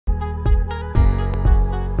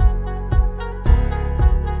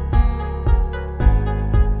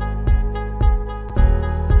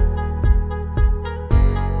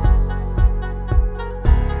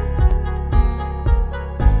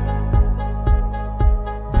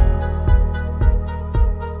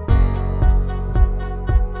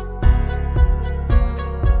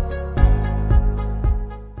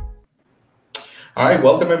All right,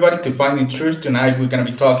 welcome everybody to Finding Truth. Tonight we're going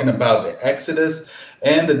to be talking about the Exodus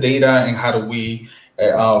and the data and how do we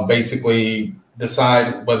basically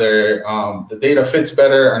decide whether the data fits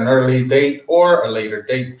better an early date or a later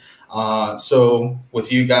date. So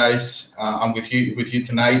with you guys, I'm with you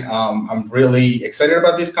tonight. I'm really excited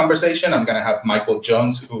about this conversation. I'm going to have Michael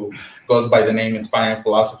Jones, who goes by the name Inspiring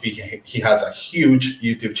Philosophy. He has a huge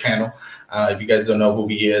YouTube channel. If you guys don't know who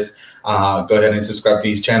he is, go ahead and subscribe to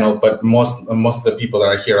his channel. But most of the people that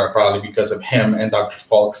are here are probably because of him and Dr.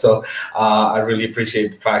 Falk. So I really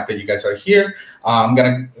appreciate the fact that you guys are here. I'm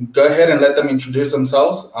going to go ahead and let them introduce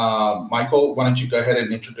themselves. Michael, why don't you go ahead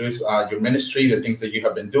and introduce your ministry, the things that you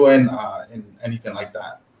have been doing, and anything like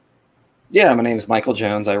that. Yeah, my name is Michael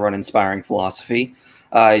Jones. I run Inspiring Philosophy.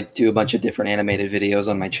 I do a bunch of different animated videos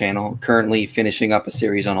on my channel. Currently finishing up a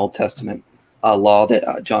series on Old Testament law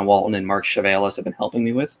that John Walton and Mark Chavalis have been helping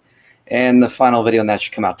me with. And the final video on that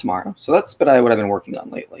should come out tomorrow. So that's what I've been working on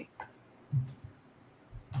lately.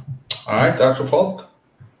 All right, Dr. Falk.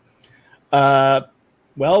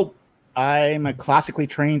 Well, I'm a classically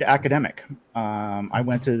trained academic. I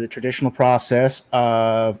went through the traditional process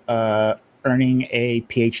of earning a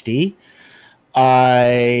PhD.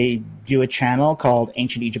 I do a channel called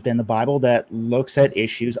Ancient Egypt and the Bible that looks at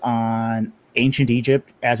issues on ancient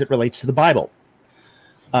Egypt as it relates to the Bible.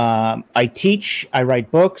 I teach, I write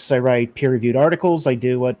books, I write peer-reviewed articles, I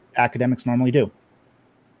do what academics normally do.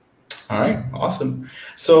 All right, awesome.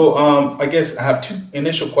 So I guess I have two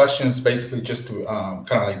initial questions, basically just to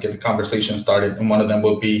kind of like get the conversation started. And one of them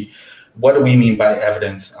will be, what do we mean by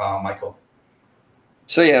evidence, Michael?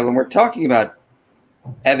 So yeah, when we're talking about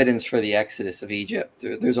evidence for the Exodus of Egypt,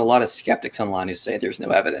 there's a lot of skeptics online who say there's no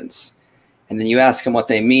evidence. And then you ask them what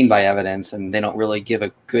they mean by evidence, and they don't really give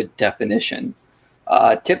a good definition.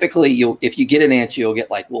 Typically, if you get an answer, you'll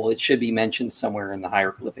get like, well, it should be mentioned somewhere in the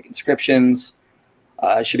hieroglyphic inscriptions.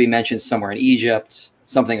 It should be mentioned somewhere in Egypt,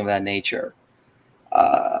 something of that nature.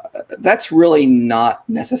 That's really not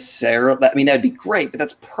necessarily, I mean, that'd be great, but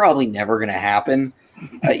that's probably never going to happen.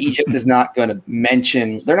 Egypt is not going to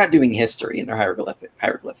mention, they're not doing history in their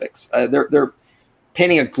hieroglyphics. They're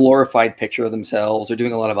painting a glorified picture of themselves. They're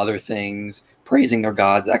doing a lot of other things, praising their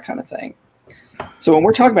gods, that kind of thing. So when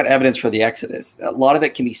we're talking about evidence for the Exodus, a lot of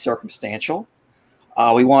it can be circumstantial.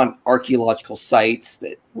 We want archaeological sites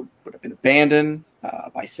that would have been abandoned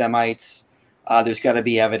by Semites. There's got to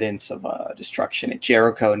be evidence of destruction at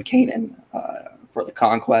Jericho and Canaan for the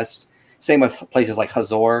conquest. Same with places like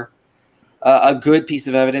Hazor. A good piece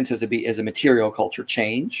of evidence is a material culture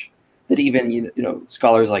change that even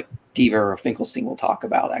scholars like Deaver or Finkelstein will talk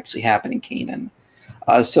about actually happened in Canaan.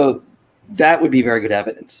 So that would be very good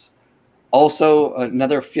evidence. Also,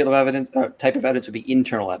 another field of evidence, type of evidence would be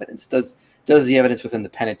internal evidence. Does the evidence within the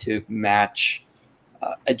Pentateuch match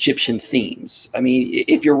Egyptian themes? I mean,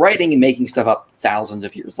 if you're writing and making stuff up thousands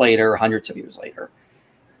of years later, hundreds of years later,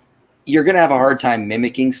 you're going to have a hard time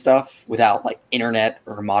mimicking stuff without like internet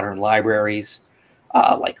or modern libraries,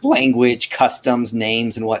 like language, customs,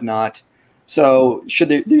 names, and whatnot. So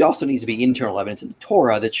there also needs to be internal evidence in the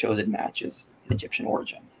Torah that shows it matches an Egyptian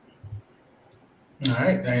origin. All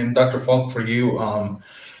right, and Dr. Falk, for you,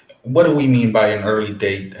 what do we mean by an early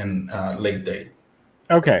date and late date?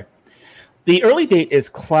 Okay. The early date is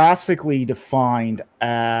classically defined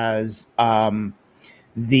as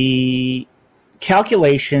the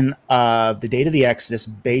calculation of the date of the Exodus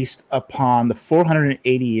based upon the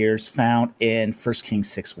 480 years found in 1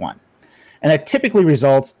 Kings 6:1. And that typically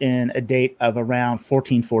results in a date of around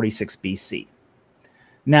 1446 BC.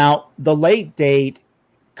 Now, the late date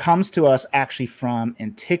comes to us actually from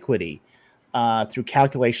antiquity through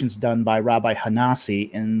calculations done by Rabbi Hanasi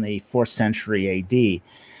in the 4th century AD.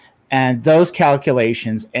 And those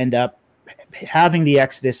calculations end up having the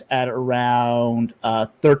Exodus at around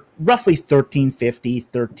roughly 1350,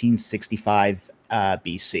 1365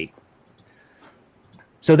 BC.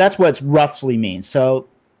 So that's what it roughly means. So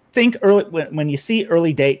think early, when you see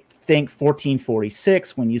early date, think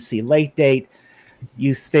 1446. When you see late date,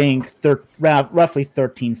 you think roughly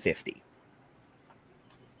 1350.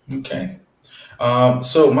 Okay.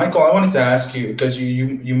 So Michael, I wanted to ask you, because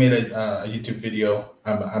you made a YouTube video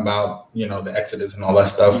about the Exodus and all that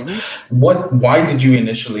stuff. Mm-hmm. Why did you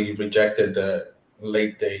initially rejected the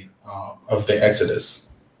late date of the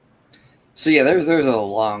Exodus? So yeah, there's a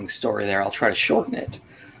long story there. I'll try to shorten it.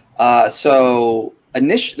 So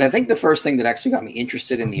initially, I think the first thing that actually got me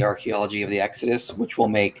interested in the archaeology of the Exodus, which will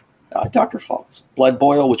make Dr. Falk's blood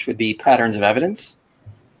boil, which would be patterns of evidence.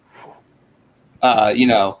 But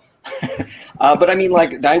I mean,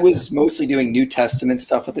 like, I was mostly doing New Testament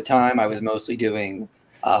stuff at the time. I was mostly doing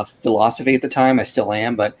philosophy at the time. I still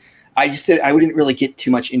am, but I wouldn't really get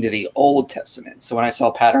too much into the Old Testament. So when I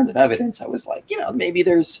saw patterns of evidence, I was like, maybe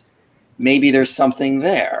there's something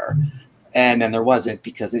there. And then there wasn't,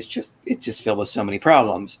 because it's just filled with so many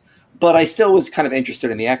problems. But I still was kind of interested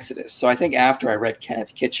in the Exodus. So I think after I read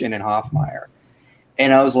Kenneth Kitchen and Hoffmeyer,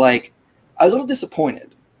 and I was a little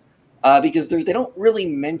disappointed because they don't really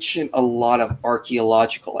mention a lot of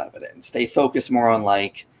archaeological evidence. They focus more on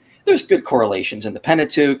there's good correlations in the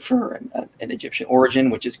Pentateuch for an Egyptian origin,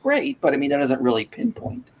 which is great. But I mean, that doesn't really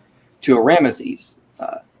pinpoint to a Ramesses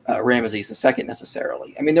II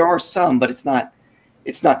necessarily. I mean, there are some, but it's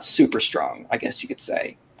not super strong, I guess you could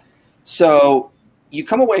say. So you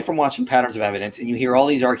come away from watching Patterns of Evidence and you hear all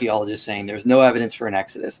these archaeologists saying there's no evidence for an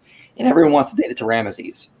Exodus, and everyone wants to date it to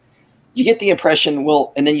Ramesses. You get the impression,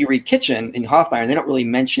 and then you read Kitchen and Hoffmeyer, and they don't really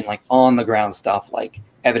mention on the ground stuff like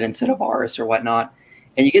evidence at Avaris or whatnot.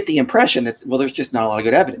 And you get the impression that, there's just not a lot of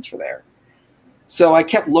good evidence for there. So I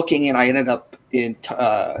kept looking, and I ended up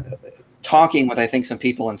talking with, I think, some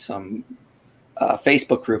people in some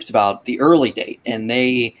Facebook groups about the early date, and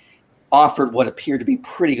they offered what appeared to be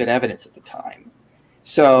pretty good evidence at the time.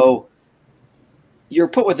 So you're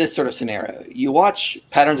put with this sort of scenario. You watch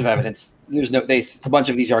Patterns of Evidence. A bunch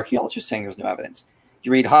of these archaeologists saying there's no evidence.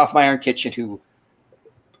 You read Hoffmeyer and Kitchen, who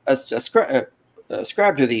ascribe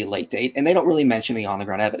to the late date, and they don't really mention the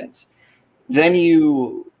on-the-ground evidence. Then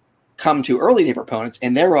you come to early day proponents,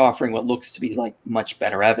 and they're offering what looks to be much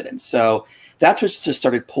better evidence. So that's what just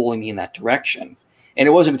started pulling me in that direction. And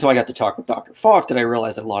it wasn't until I got to talk with Dr. Falk that I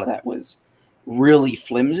realized that a lot of that was really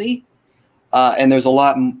flimsy. And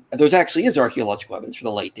there's actually is archaeological evidence for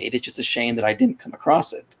the late date. It's just a shame that I didn't come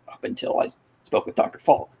across it up until I spoke with Dr.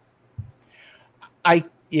 Falk.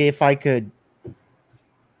 If I could.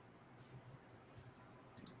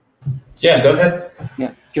 Yeah, go ahead. Yeah,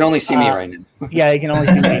 you can only see me right now. Yeah, you can only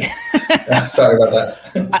see me. Sorry about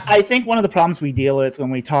that. I think one of the problems we deal with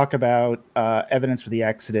when we talk about evidence for the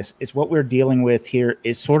Exodus is what we're dealing with here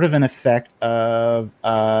is sort of an effect of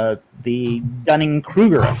the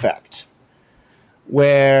Dunning-Kruger effect,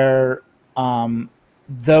 where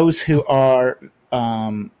those who are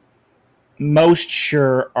most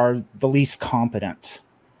sure are the least competent,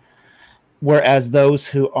 whereas those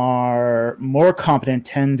who are more competent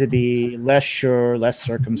tend to be less sure, less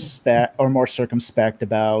circumspect, or more circumspect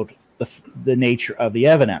about the nature of the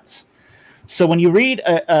evidence. So when you read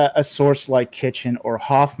a source like Kitchen or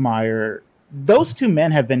Hoffmeyer, those two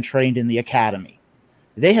men have been trained in the academy.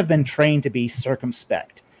 They have been trained to be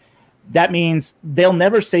circumspect. That means they'll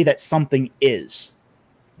never say that something is.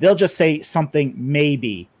 They'll just say something may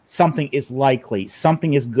be, something is likely,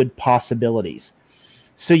 something is good possibilities.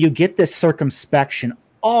 So you get this circumspection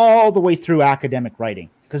all the way through academic writing,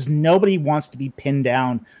 because nobody wants to be pinned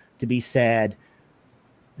down to be said,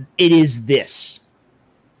 it is this.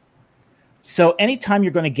 So anytime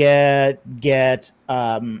you're going to get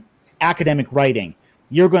academic writing,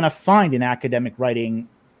 you're going to find in academic writing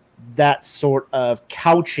that sort of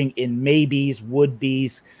couching in maybes,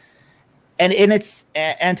 would-bes,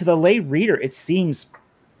 and to the lay reader, it seems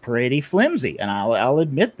pretty flimsy, and I'll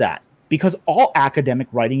admit that, because all academic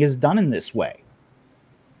writing is done in this way.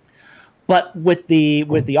 But with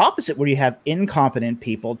the opposite, where you have incompetent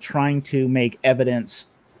people trying to make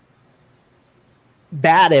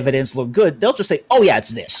bad evidence look good, they'll just say, "Oh yeah, it's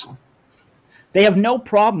this." They have no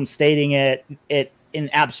problem stating it in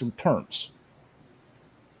absolute terms.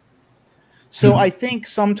 So I think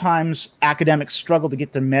sometimes academics struggle to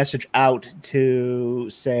get their message out to,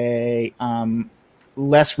 say,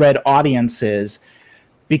 less read audiences,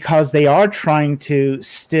 because they are trying to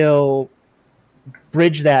still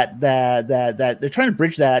bridge that they're trying to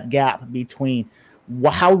bridge that gap between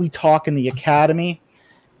how we talk in the academy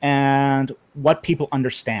and what people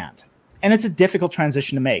understand. And it's a difficult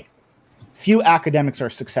transition to make. Few academics are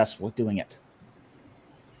successful at doing it.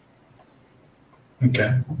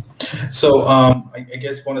 Okay. So I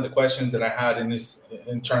guess one of the questions that I had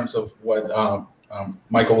in terms of what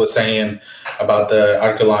Michael was saying about the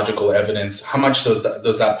archaeological evidence, how much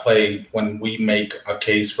does that play when we make a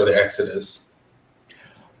case for the Exodus?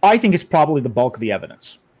 I think it's probably the bulk of the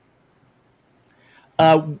evidence.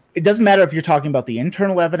 It doesn't matter if you're talking about the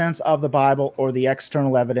internal evidence of the Bible or the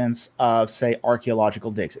external evidence of, say,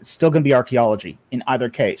 archaeological digs. It's still going to be archaeology in either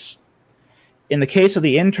case. In the case of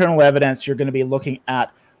the internal evidence, you're going to be looking at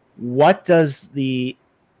what does the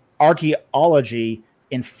archaeology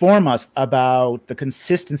inform us about the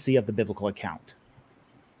consistency of the biblical account.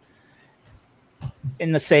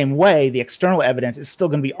 In the same way, the external evidence is still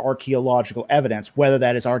going to be archaeological evidence, whether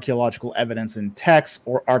that is archaeological evidence in texts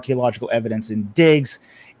or archaeological evidence in digs.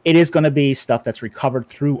 It is going to be stuff that's recovered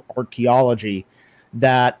through archaeology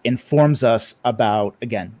that informs us about,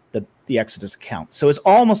 again, the Exodus account. So it's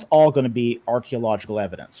almost all going to be archaeological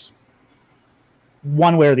evidence,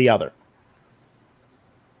 one way or the other.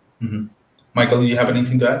 Mm-hmm. Michael, do you have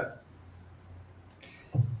anything to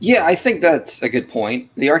add? Yeah, I think that's a good point.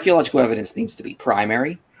 The archaeological evidence needs to be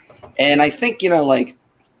primary. And I think, like,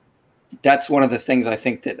 that's one of the things I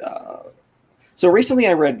think that... So recently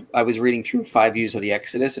I was reading through 5 Views of the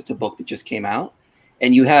Exodus. It's a book that just came out.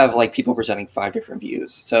 And you have, like, people presenting 5 different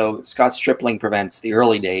views. So Scott Stripling presents the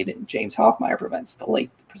early date, and James Hoffmeyer presents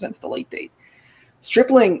the late date.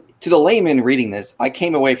 Stripling, to the layman reading this, I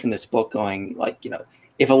came away from this book going, like,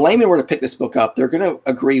 if a layman were to pick this book up, they're going to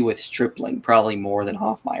agree with Stripling probably more than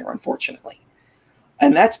Hoffmeyer, unfortunately.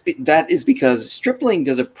 And that is because Stripling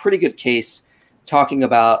does a pretty good case talking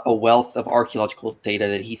about a wealth of archaeological data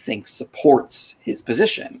that he thinks supports his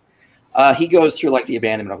position. He goes through, like, the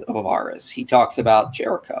abandonment of Avaris. He talks about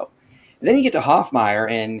Jericho. And then you get to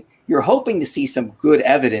Hoffmeyer, and you're hoping to see some good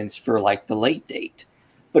evidence for, like, the late date.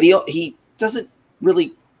 But he doesn't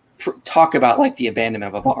really talk about, like, the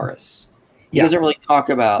abandonment of Avaris. He doesn't really talk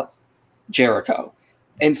about Jericho.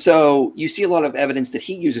 And so you see a lot of evidence that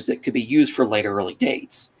he uses that could be used for later early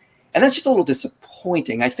dates. And that's just a little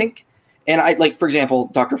disappointing, I think. And for example,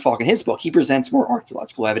 Dr. Falk in his book, he presents more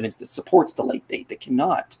archaeological evidence that supports the late date that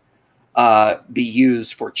cannot be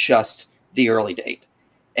used for just the early date.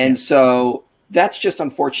 And so that's just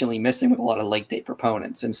unfortunately missing with a lot of late date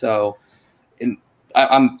proponents. And so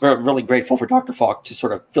I'm really grateful for Dr. Falk to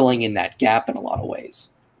sort of filling in that gap in a lot of ways.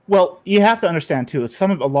 Well, you have to understand too,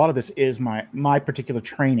 a lot of this is my particular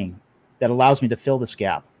training that allows me to fill this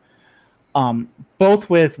gap. Both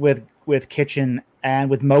with Kitchen and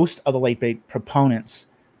with most of the late date proponents,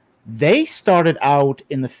 they started out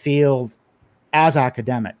in the field as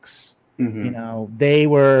academics. Mm-hmm.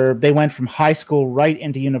 They went from high school right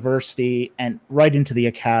into university and right into the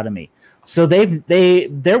academy. So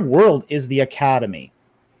their world is the academy.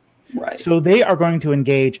 Right. So they are going to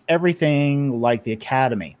engage everything like the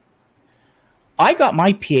academy. I got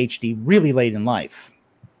my PhD really late in life.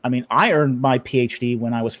 I mean, I earned my PhD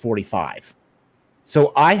when I was 45.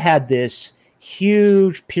 So I had this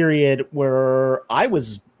huge period where I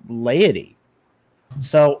was laity.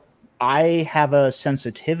 So I have a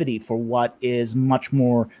sensitivity for what is much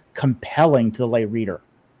more compelling to the lay reader.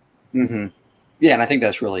 Mm-hmm. Yeah, and I think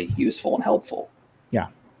that's really useful and helpful. Yeah.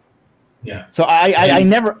 Yeah. So I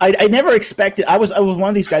never expected. I was one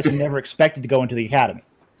of these guys who never expected to go into the academy.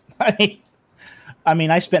 I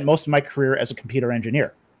mean, I spent most of my career as a computer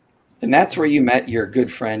engineer. And that's where you met your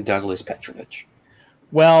good friend Douglas Petrovich.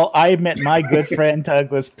 Well, I met my good friend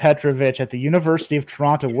Douglas Petrovich at the University of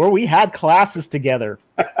Toronto, where we had classes together.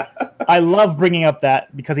 I love bringing up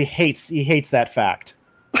that because he hates that fact.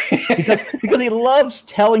 because he loves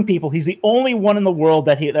telling people he's the only one in the world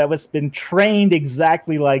that was been trained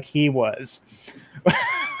exactly like he was.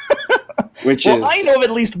 I know of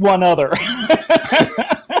at least one other.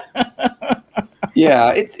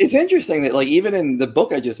 Yeah, it's interesting that, like, even in the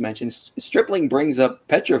book I just mentioned, Stripling brings up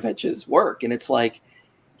Petrovich's work, and it's like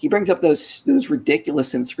he brings up those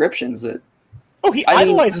ridiculous inscriptions that. Oh, he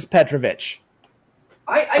idolizes Petrovich.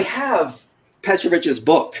 I have Petrovich's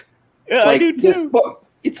book. Yeah, I do too. This book.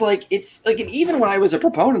 It's like and even when I was a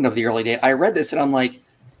proponent of the early date, I read this and I'm like,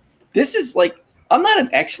 this is like, I'm not an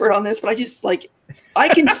expert on this, but I just like I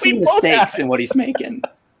can see mistakes in what he's making.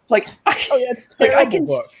 Like, it's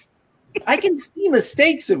terrible. I can see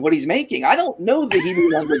mistakes in what he's making. I don't know the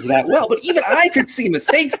Hebrew language that well, but even I could see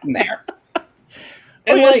mistakes in there.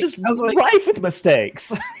 And it's just rife with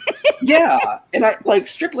mistakes. Yeah, and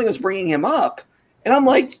Stripling was bringing him up, and I'm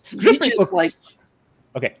like, Stripling looks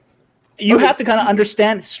okay. You have to kind of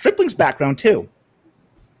understand Stripling's background too.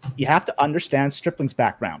 You have to understand Stripling's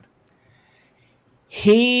background.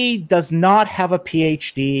 He does not have a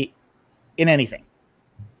PhD in anything.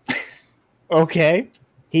 Okay?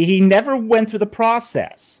 He never went through the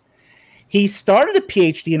process. He started a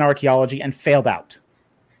PhD in archaeology and failed out.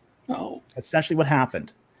 Oh. That's essentially what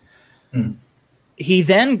happened. Mm. He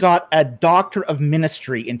then got a doctorate of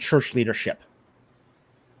ministry in church leadership.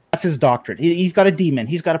 That's his doctorate. He's got a DMin.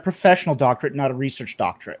 He's got a professional doctorate, not a research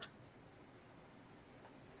doctorate.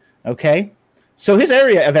 Okay? So his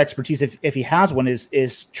area of expertise, if he has one,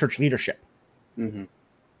 is church leadership. Mm-hmm.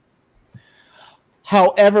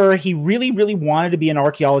 However, he really, really wanted to be an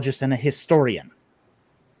archaeologist and a historian.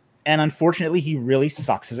 And unfortunately, he really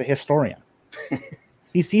sucks as a historian.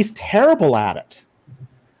 He's terrible at it.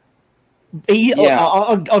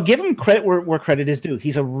 I'll give him credit where credit is due.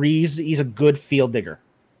 He's a good field digger.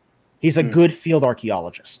 He's a good field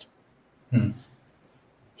archaeologist.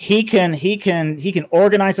 he can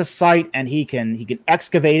organize a site, and he can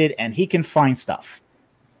excavate it, and he can find stuff.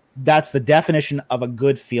 That's the definition of a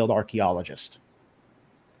good field archaeologist.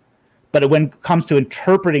 But when it comes to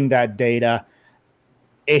interpreting that data,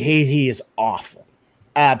 he is awful,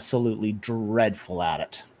 absolutely dreadful at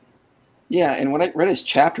it. Yeah, and when I read his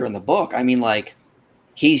chapter in the book, I mean, like,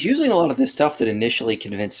 he's using a lot of this stuff that initially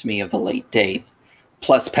convinced me of the late date,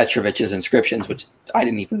 plus Petrovich's inscriptions, which I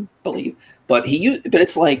didn't even believe. But but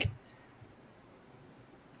it's like,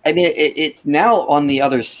 I mean, it's now on the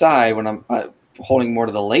other side when I'm holding more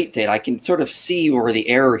to the late date. I can sort of see where the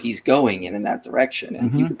error he's going in that direction.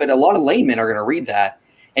 And but a lot of laymen are going to read that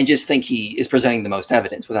and just think he is presenting the most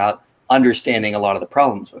evidence without understanding a lot of the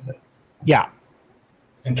problems with it. Yeah.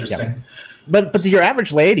 Interesting. Yeah. But your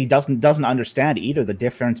average laity doesn't understand either the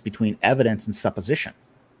difference between evidence and supposition.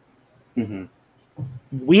 Mm-hmm.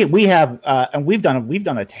 We have and we've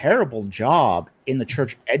done a terrible job in the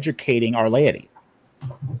church educating our laity.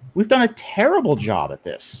 We've done a terrible job at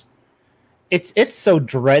this. It's so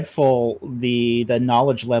dreadful, the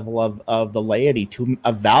knowledge level of the laity to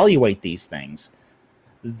evaluate these things,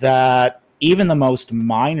 that even the most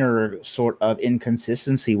minor sort of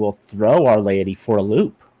inconsistency will throw our laity for a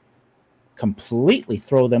loop, completely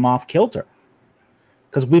throw them off kilter,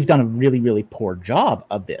 because we've done a really, really poor job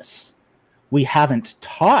of this. We haven't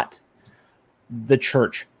taught the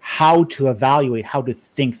church how to evaluate, how to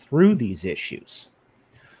think through these issues.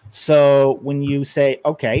 So when you say,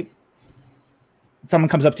 okay, someone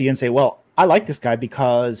comes up to you and say, well, I like this guy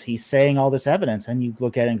because he's saying all this evidence, and you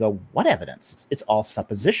look at it and go, what evidence? It's all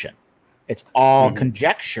supposition. It's all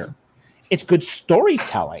conjecture. It's good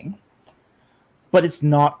storytelling, but it's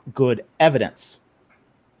not good evidence,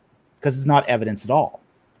 because it's not evidence at all.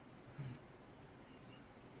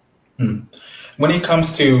 When it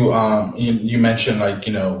comes to, you mentioned, like,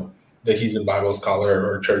 that he's a Bible scholar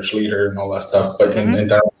or church leader and all that stuff, but and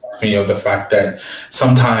that reminds me of the fact that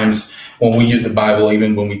sometimes when we use the Bible,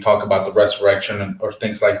 even when we talk about the resurrection or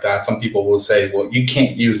things like that, some people will say, well, you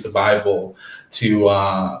can't use the Bible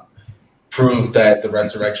to prove that the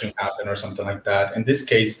resurrection happened or something like that. In this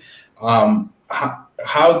case, how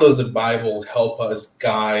does the Bible help us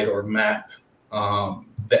guide or map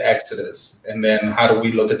the Exodus? And then how do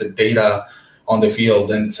we look at the data on the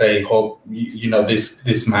field and say, hope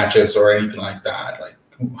this matches or anything like that? Like,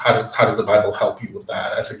 how does the Bible help you with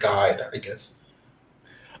that as a guide, I guess?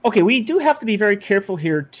 Okay, we do have to be very careful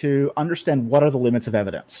here to understand what are the limits of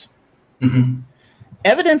evidence.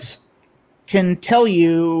 Evidence can tell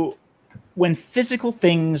you when physical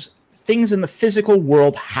things in the physical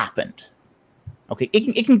world happened. Okay,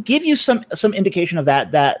 it can give you some indication of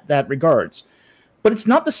that regards, but it's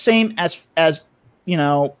not the same as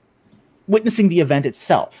witnessing the event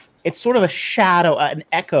itself. It's sort of a shadow, an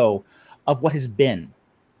echo of what has been.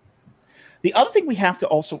 The other thing we have to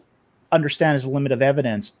also understand as a limit of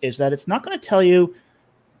evidence is that it's not going to tell you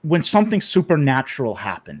when something supernatural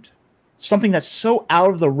happened, something that's so out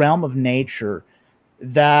of the realm of nature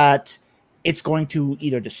that it's going to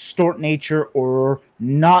either distort nature or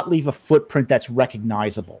not leave a footprint that's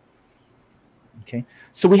recognizable. Okay,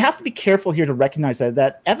 so we have to be careful here to recognize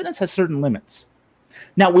that evidence has certain limits.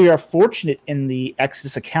 Now, we are fortunate in the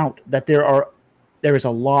Exodus account that there is a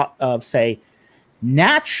lot of, say,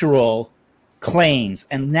 natural claims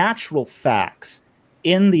and natural facts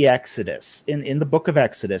in the Exodus, in the book of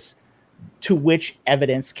Exodus, to which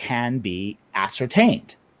evidence can be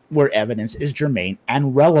ascertained, where evidence is germane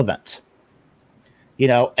and relevant.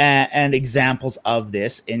 And examples of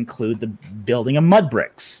this include the building of mud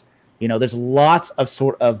bricks. There's lots of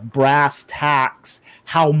sort of brass tacks,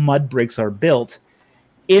 how mud bricks are built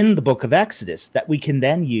in the book of Exodus that we can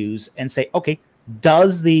then use and say, okay,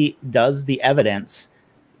 does the evidence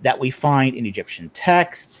that we find in Egyptian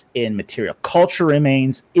texts, in material culture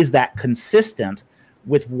remains, is that consistent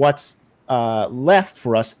with what's left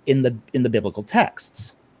for us in the biblical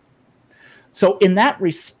texts? So in that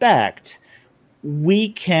respect, we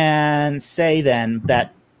can say then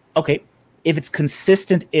that, okay, if it's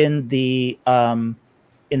consistent in the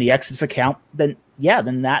Exodus account, then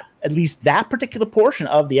that, at least that particular portion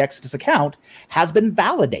of the Exodus account has been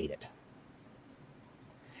validated.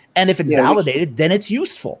 And if it's validated, then it's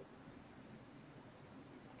useful.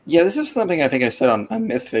 Yeah, this is something I think I said on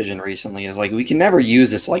Myth Vision recently, is like, we can never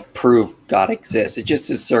use this to like prove God exists. It just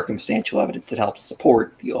is circumstantial evidence that helps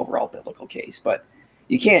support the overall biblical case. But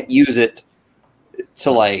you can't use it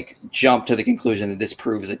to like jump to the conclusion that this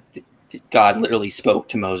proves that God literally spoke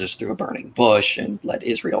to Moses through a burning bush and led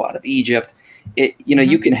Israel out of Egypt.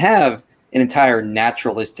 You can have an entire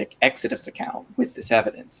naturalistic Exodus account with this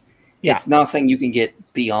evidence. Yeah. It's nothing you can get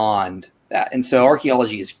beyond that. And so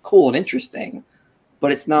archaeology is cool and interesting,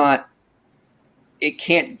 but it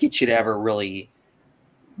can't get you to ever really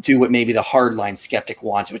do what maybe the hardline skeptic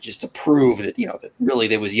wants, which is to prove that, that really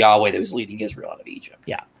there was Yahweh that was leading Israel out of Egypt.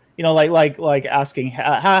 Yeah. Like asking,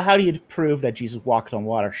 how do you prove that Jesus walked on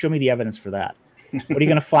water? Show me the evidence for that. What are you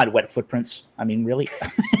going to find? Wet footprints? I mean, really?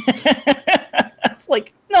 It's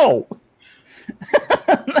like, no.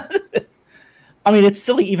 I mean, it's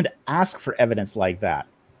silly even to ask for evidence like that,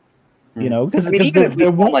 because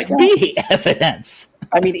there won't be evidence.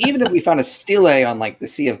 I mean, even if we found a stele on like the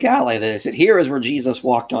Sea of Galilee that said, here is where Jesus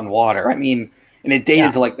walked on water. I mean, and it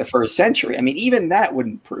dated to like the 1st century. I mean, even that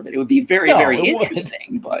wouldn't prove it. It would be very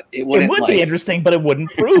interesting, but it wouldn't. It would be interesting, but it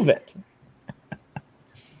wouldn't prove it.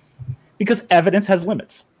 Because evidence has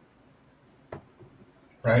limits.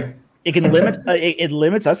 Right. It can limit. It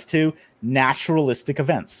limits us to naturalistic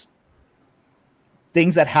events,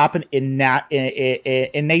 things that happen in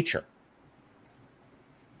nature.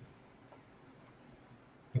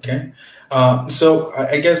 Okay. So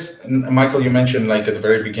I guess, Michael, you mentioned like at the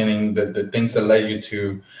very beginning the things that led you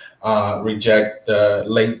to reject the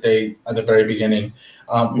late date at the very beginning.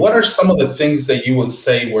 What are some of the things that you would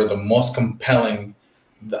say were the most compelling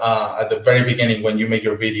at the very beginning when you made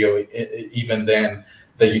your video, even then,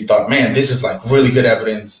 that you thought, man, this is like really good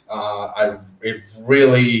evidence. It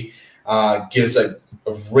really gives a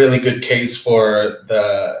really good case for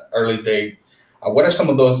the early date. What are some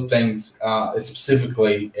of those things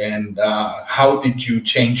specifically, and how did you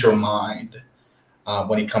change your mind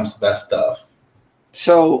when it comes to that stuff?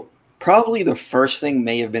 So probably the first thing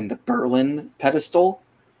may have been the Berlin pedestal,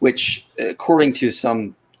 which according to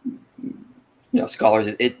some scholars,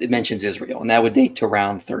 it mentions Israel, and that would date to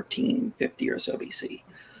around 1350 or so BC.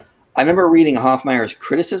 I remember reading Hoffmeier's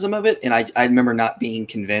criticism of it, and I remember not being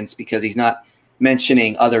convinced because he's not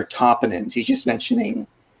mentioning other toponyms.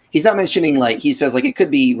 He's not mentioning, like, he says, like, it could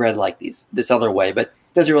be read like this other way, but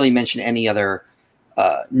doesn't really mention any other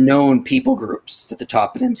known people groups that the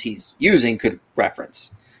toponyms he's using could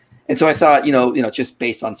reference. And so I thought, just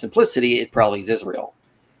based on simplicity, it probably is Israel.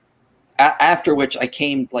 After which I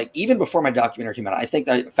came, like, even before my documentary came out, I think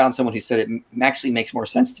I found someone who said it actually makes more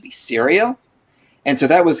sense to be Syria. And so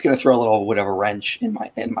that was going to throw a little bit of a wrench in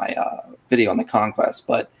my video on the conquest,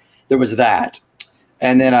 but there was that.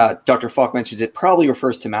 And then Dr. Falk mentions it probably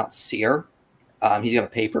refers to Mount Seir. He's got a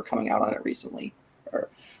paper coming out on it recently.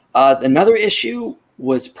 Another issue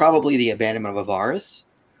was probably the abandonment of Avaris,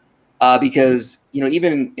 because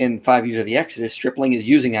even in 5 years of the Exodus, Stripling is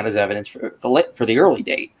using that as evidence for the early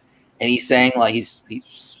date, and he's saying, like, he's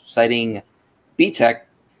citing BTEC,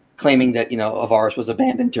 claiming that Avaris was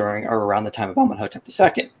abandoned during or around the time of Amenhotep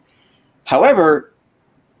II. However,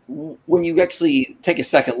 when you actually take a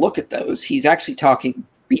second look at those, BTEC's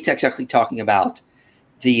actually talking about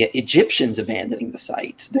the Egyptians abandoning the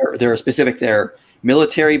site. There are specific their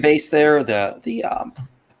military base there,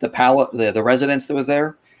 the residence that was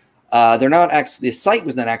there. The site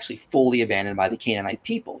was not actually fully abandoned by the Canaanite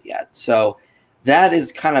people yet. So that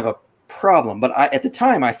is kind of a problem. But at the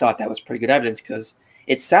time, I thought that was pretty good evidence because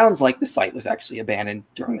it sounds like the site was actually abandoned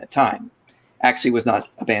during that time. Actually was not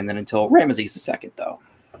abandoned until Ramesses II, though.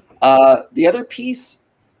 The other piece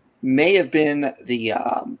may have been the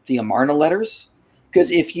Amarna letters,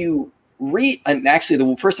 because if you read, and actually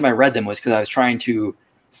the first time I read them was because I was trying to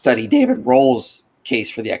study David Roll's case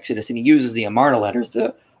for the Exodus, and he uses the Amarna letters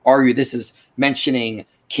to argue this is mentioning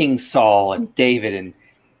King Saul and David, and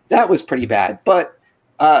that was pretty bad. But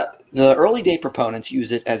the early day proponents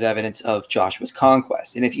use it as evidence of Joshua's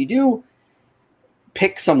conquest, and if you do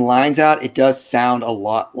pick some lines out, it does sound a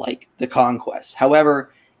lot like the conquest.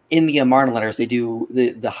 However, in the Amarna letters, they do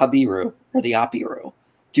the Habiru or the Apiru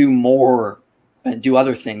do more and do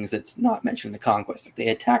other things that's not mentioned in the conquest. Like they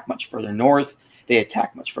attack much further north, they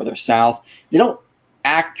attack much further south. They don't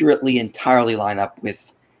accurately entirely line up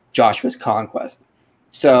with Joshua's conquest.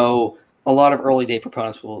 So a lot of early day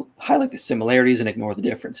proponents will highlight the similarities and ignore the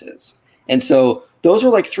differences. And so those are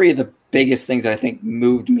like three of the biggest things that I think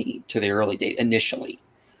moved me to the early date initially.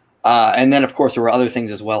 And then, of course, there were other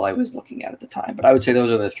things as well I was looking at the time. But I would say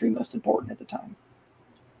those are the three most important at the time.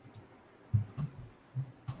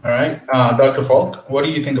 All right. Dr. Falk, what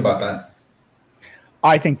do you think about that?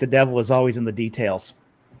 I think the devil is always in the details.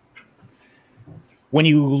 When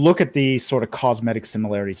you look at these sort of cosmetic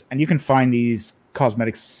similarities, and you can find these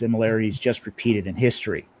cosmetic similarities just repeated in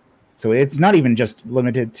history. So it's not even just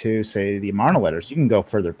limited to, say, the Amarna letters. You can go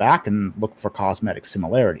further back and look for cosmetic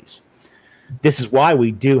similarities. This is why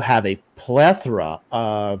we do have a plethora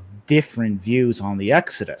of different views on the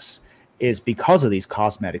Exodus, is because of these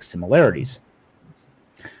cosmetic similarities.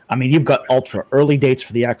 I mean, you've got ultra early dates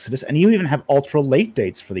for the Exodus, and you even have ultra late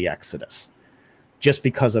dates for the Exodus, just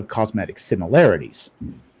because of cosmetic similarities.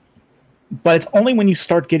 But it's only when you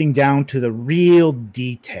start getting down to the real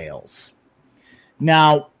details.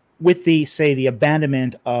 Now, with the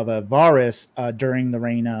abandonment of Avaris during the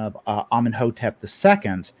reign of Amenhotep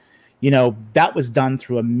II, that was done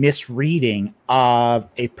through a misreading of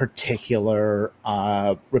a particular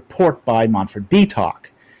report by Manfred Betock.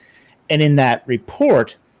 And in that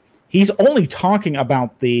report, he's only talking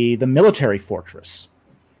about the military fortress.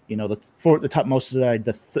 The topmost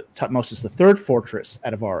is the third fortress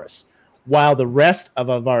at Avaris, while the rest of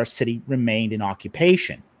Avaris city remained in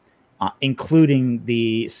occupation, including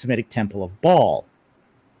the Semitic temple of Baal.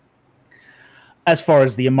 As far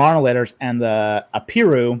as the Amarna letters and the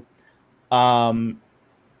Apiru,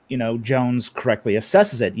 Jones correctly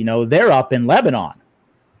assesses it. They're up in Lebanon.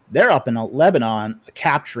 They're up in Lebanon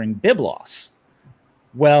capturing Byblos.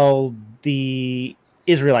 Well, the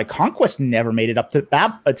Israelite conquest never made it up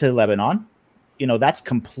to Lebanon. That's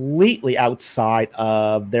completely outside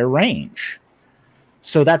of their range.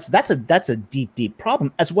 So that's a deep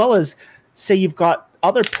problem, as well as, say, you've got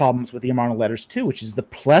other problems with the Amarna letters too, which is the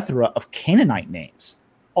plethora of Canaanite names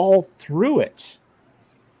all through it.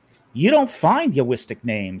 You don't find Yahwistic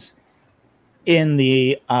names in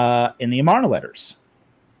the Amarna letters.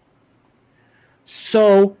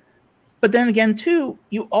 So, but then again, too,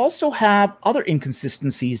 you also have other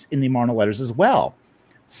inconsistencies in the Amarna letters as well,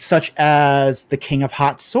 such as the king of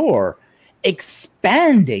Hatzor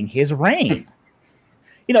expanding his reign.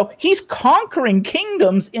 He's conquering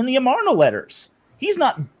kingdoms in the Amarna letters. He's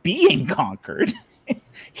not being conquered.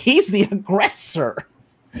 He's the aggressor,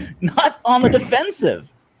 not on the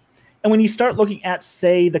defensive. And when you start looking at,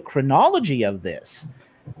 say, the chronology of this,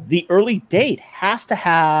 the early date has to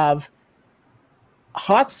have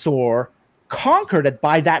Hatzor conquered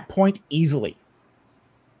by that point easily.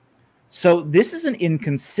 So this is an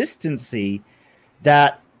inconsistency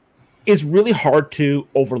that is really hard to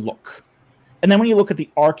overlook. And then when you look at the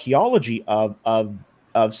archaeology of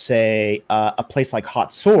say, a place like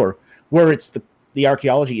Hatzor, where the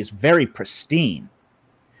archaeology is very pristine,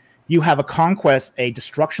 you have a conquest, a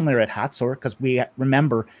destruction layer at Hatzor, because we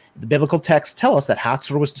remember the biblical texts tell us that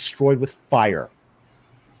Hatzor was destroyed with fire.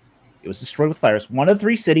 It was destroyed with fire. It's one of the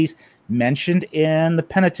 3 cities mentioned in the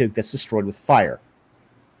Pentateuch that's destroyed with fire.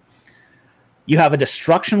 You have a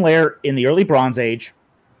destruction layer in the early Bronze Age,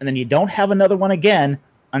 and then you don't have another one again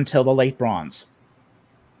until the late Bronze.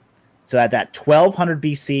 So at that 1200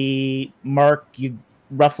 BC mark, you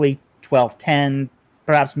roughly 1210,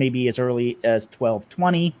 perhaps maybe as early as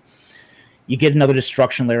 1220, you get another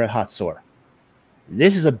destruction layer at Hatzor.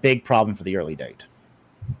 This is a big problem for the early date.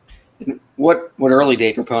 What early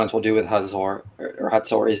date proponents will do with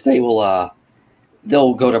Hatzor is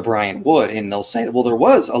they'll go to Brian Wood and they'll say, well, there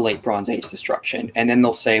was a late Bronze Age destruction, and then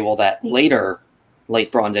they'll say, well, that later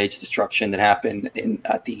late Bronze Age destruction that happened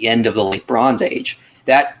at the end of the late Bronze Age,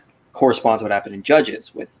 that corresponds to what happened in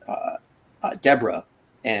Judges with Deborah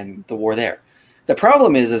and the war there. The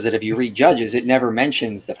problem is that if you read Judges, it never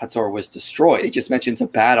mentions that Hatzor was destroyed. It just mentions a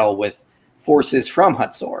battle with forces from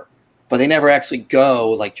Hatzor, but they never actually go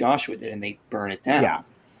like Joshua did and they burn it down. Yeah.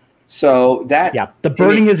 So that the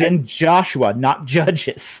burning is in Joshua, not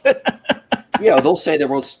Judges. They'll say there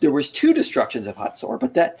was 2 destructions of Hatzor,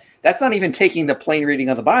 but that's not even taking the plain reading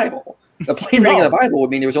of the Bible. The plain reading of the Bible would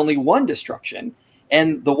mean there was only 1 destruction,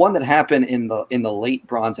 and the one that happened in the late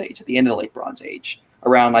Bronze Age, at the end of the late Bronze Age,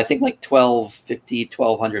 around I think like 1250,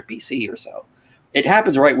 1200 BC or so. It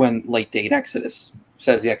happens right when late date Exodus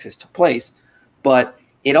says the Exodus took place, but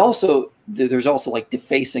there's also like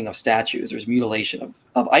defacing of statues. There's mutilation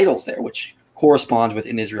of idols there, which corresponds with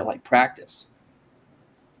an Israelite practice.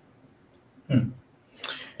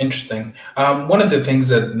 Interesting. One of the things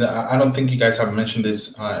that I don't think you guys have mentioned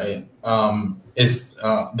is that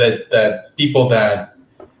people that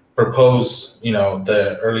propose,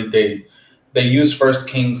 the early date, they use First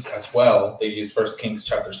Kings as well. They use First Kings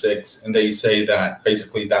chapter 6, and they say that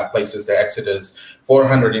basically that places the Exodus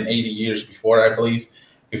 480 years before, I believe,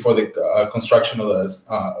 before the construction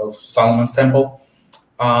of Solomon's temple.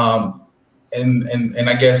 And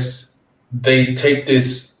I guess they take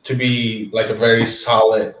this to be like a very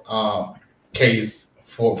solid case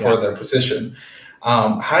for their position.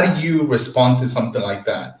 How do you respond to something like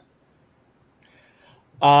that?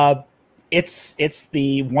 It's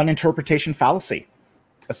the one interpretation fallacy,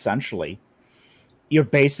 essentially. You're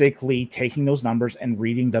basically taking those numbers and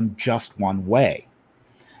reading them just one way.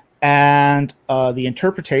 And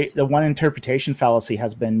the one interpretation fallacy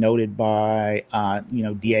has been noted by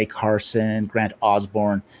D.A. Carson, Grant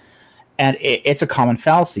Osborne, And it's a common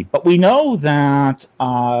fallacy. But we know that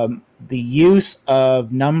the use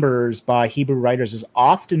of numbers by Hebrew writers is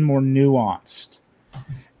often more nuanced.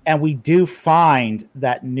 And we do find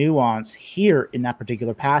that nuance here in that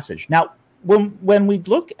particular passage. Now, when we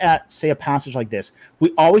look at, say, a passage like this,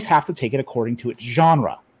 we always have to take it according to its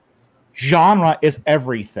genre. Genre is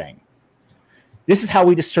everything. This is how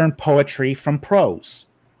we discern poetry from prose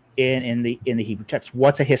in the Hebrew text.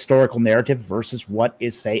 What's a historical narrative versus what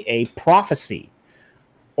is, say, a prophecy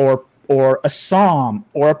or a psalm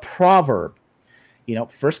or a proverb. 1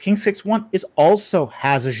 Kings 6:1 also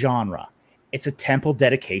has a genre. It's a temple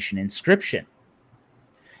dedication inscription.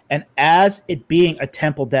 And as it being a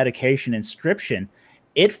temple dedication inscription,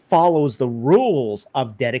 it follows the rules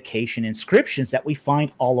of dedication inscriptions that we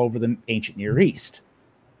find all over the ancient Near East.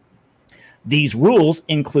 These rules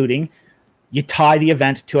including you tie the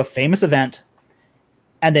event to a famous event,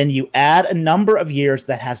 and then you add a number of years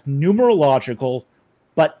that has numerological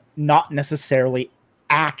but not necessarily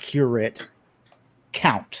accurate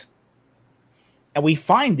count. And we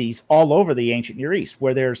find these all over the ancient Near East,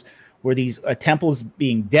 where these temples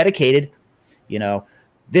being dedicated.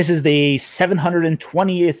 This is the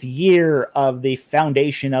 720th year of the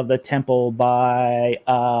foundation of the temple by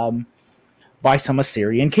some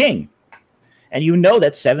Assyrian king. And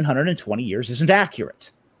that 720 years isn't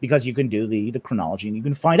accurate, because you can do the chronology and you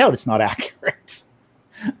can find out it's not accurate.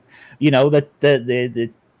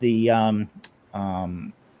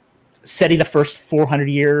 Seti the first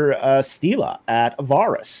 400-year stela at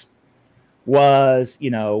Avaris was,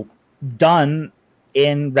 done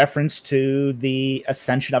in reference to the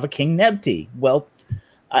ascension of a King Nebti. Well,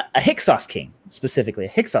 a Hyksos king, specifically, a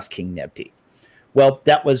Hyksos king Nebti. Well,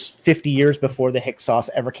 that was 50 years before the Hyksos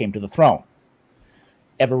ever came to the throne,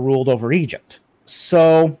 ever ruled over Egypt.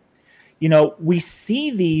 So, we see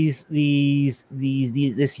this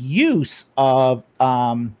use of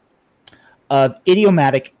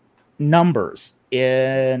idiomatic numbers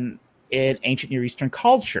in ancient Near Eastern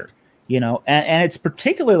culture, and it's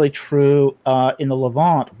particularly true in the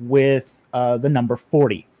Levant with the number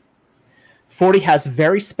 40. 40 has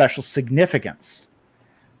very special significance,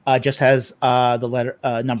 just as the letter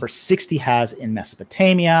number 60 has in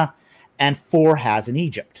Mesopotamia and 4 has in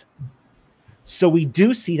Egypt. So we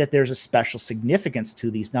do see that there's a special significance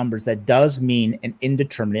to these numbers that does mean an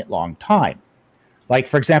indeterminate long time. Like,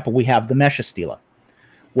 for example, we have the Mesha stela,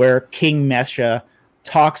 where King Mesha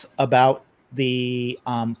talks about the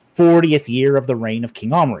 40th year of the reign of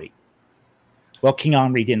King Omri. Well, King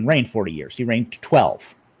Omri didn't reign 40 years. He reigned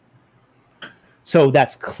 12. So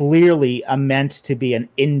that's clearly meant to be an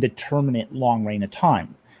indeterminate long reign of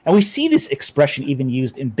time. And we see this expression even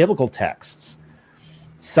used in biblical texts,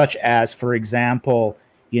 such as, for example,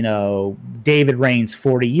 David reigns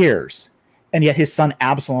 40 years, and yet his son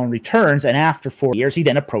Absalom returns, and after 40 years, he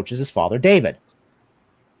then approaches his father David.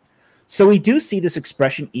 So we do see this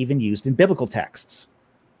expression even used in biblical texts.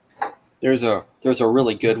 There's a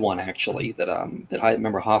really good one, actually, that I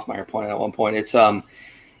remember Hoffmeyer pointed out at one point. It's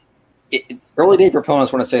early day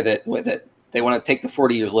proponents want to say that they want to take the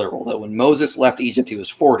 40 years literal. That when Moses left Egypt, he was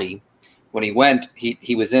 40. When he went,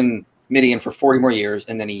 he was in Midian for 40 more years,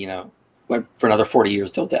 and then he went for another 40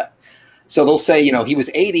 years till death. So they'll say he was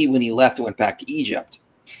 80 when he left and went back to Egypt.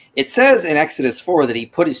 It says in Exodus 4 that he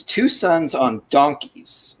put his 2 sons on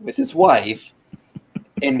donkeys with his wife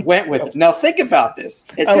and went with it. Now think about this.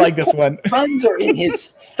 I like this one. Sons are in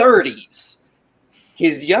his 30s.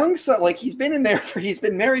 His young son, he's been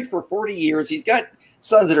married for 40 years. He's got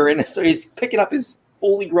sons that are in it, so he's picking up his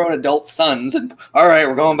fully grown adult sons and, all right,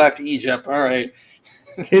 we're going back to Egypt. All right.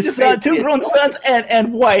 His 2 grown sons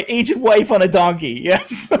and aged wife on a donkey.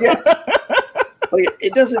 Yes. Yeah.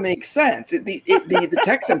 It doesn't make sense. The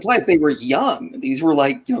text implies they were young. These were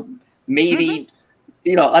maybe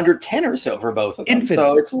under 10 or so for both of them. Infants.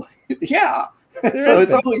 So it's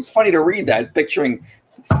it's always funny to read that, picturing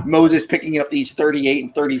Moses picking up these 38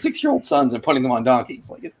 and 36-year-old sons and putting them on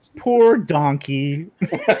donkeys. Poor donkey.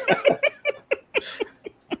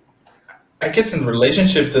 I guess in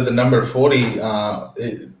relationship to the number 40,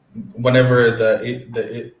 whenever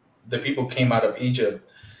the people came out of Egypt,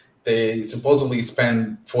 they supposedly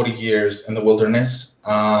spent 40 years in the wilderness,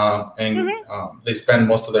 and they spend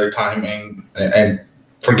most of their time and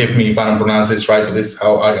forgive me if I don't pronounce this right, but this is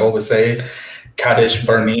how I always say it, Kadesh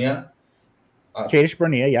Barnea. Kadesh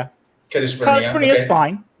Barnea, yeah. Kadesh Barnea is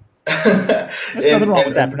fine. There's nothing wrong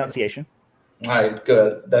with that pronunciation. All right,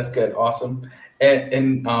 good. That's good. Awesome.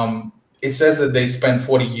 And it says that they spent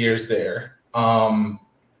 40 years there, in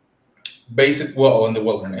the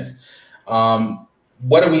wilderness.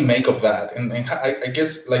 what do we make of that? And I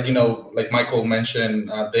guess, like, like Michael mentioned,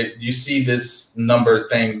 that you see this number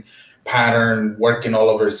thing pattern working all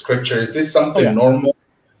over scripture. Is this something normal?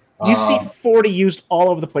 You see 40 used all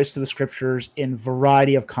over the place to the scriptures in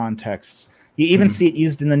variety of contexts. You even see it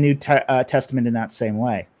used in the New Testament in that same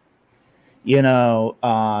way.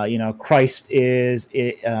 Christ is,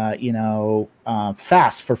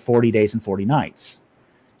 fast for 40 days and 40 nights.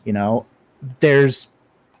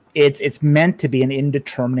 It's meant to be an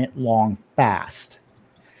indeterminate long fast.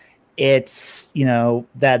 It's,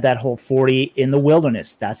 that whole 40 in the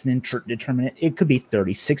wilderness, that's an indeterminate. It could be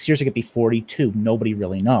 36 years. It could be 42. Nobody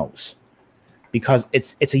really knows, because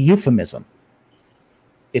it's a euphemism.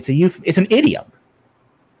 It's an idiom.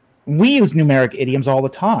 We use numeric idioms all the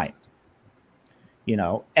time.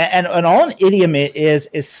 And all an idiom is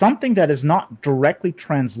something that is not directly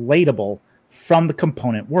translatable from the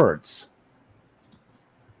component words.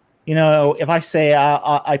 If I say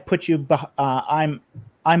I put you, I'm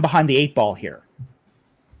behind the 8 ball here.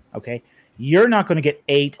 Okay, you're not going to get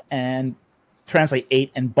 8 and translate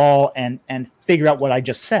 8 and ball and figure out what I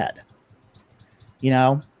just said.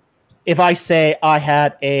 If I say I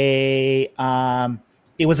had it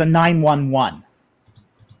was a 911.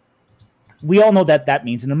 We all know that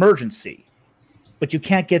means an emergency, but you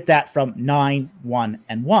can't get that from 9, 1,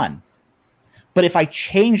 and 1. But if I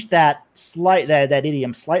change that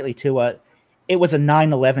idiom slightly to it was a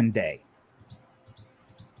 9/11 day.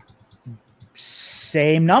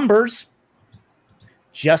 Same numbers,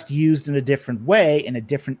 just used in a different way, in a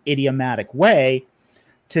different idiomatic way,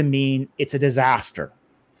 to mean it's a disaster.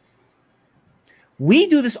 We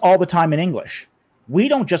do this all the time in English. We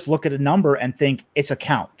don't just look at a number and think it's a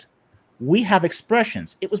count. We have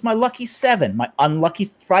expressions. It was my lucky 7, my unlucky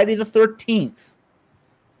Friday the 13th.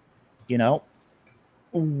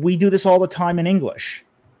 We do this all the time in English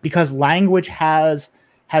because language has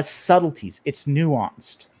subtleties. It's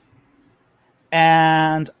nuanced.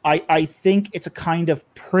 And I think it's a kind of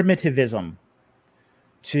primitivism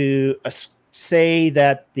to say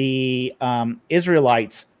that the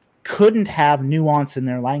Israelites couldn't have nuance in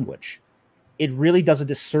their language. It really does a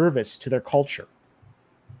disservice to their culture.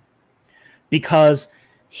 Because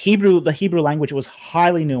the Hebrew language was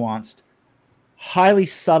highly nuanced, highly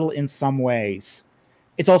subtle in some ways.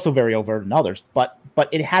 It's also very overt in others, but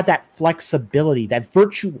it had that flexibility, that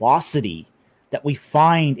virtuosity that we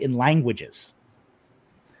find in languages.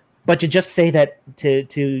 But to just say that,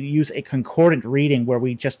 to use a concordant reading where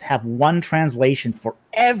we just have one translation for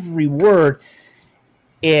every word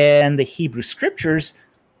in the Hebrew scriptures,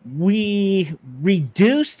 we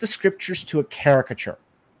reduce the scriptures to a caricature.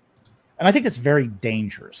 And I think that's very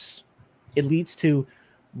dangerous. It leads to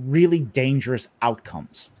really dangerous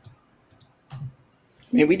outcomes. I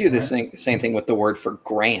mean, we do the same thing with the word for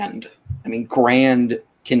grand. I mean, grand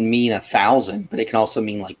can mean 1,000, but it can also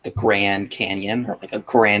mean like the Grand Canyon or like a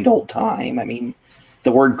grand old time. I mean,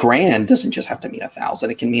 the word grand doesn't just have to mean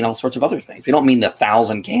 1,000. It can mean all sorts of other things. We don't mean the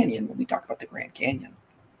 1,000 Canyon when we talk about the Grand Canyon.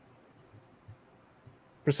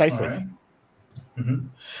 Precisely. Right.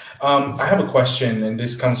 I have a question, and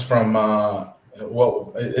this comes from,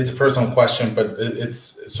 it's a personal question, but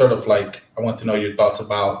it's sort of like, I want to know your thoughts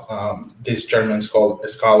about this German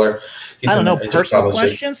scholar. I don't know, personal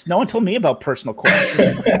questions? No one told me about personal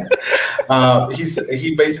questions.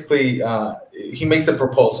 He basically, he makes a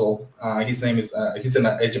proposal. His name is, he's an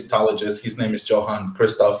Egyptologist. His name is Johann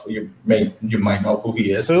Christoph. You might know who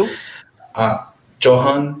he is. Who?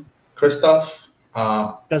 Johann Christoph.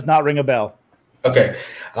 Does not ring a bell. Okay.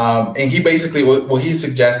 And he basically, what he's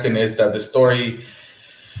suggesting is that the story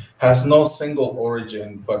has no single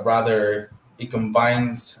origin, but rather it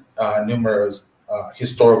combines numerous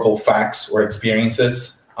historical facts or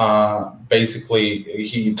experiences. Basically,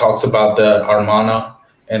 he talks about the Amarna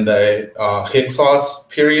and the Hyksos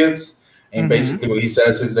periods. And basically what he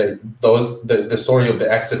says is that the story of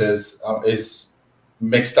the Exodus is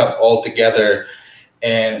mixed up all together.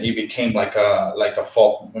 And it became like a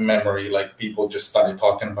folk memory. Like people just started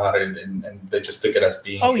talking about it, and they just took it as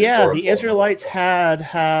being. Oh yeah, the Israelites had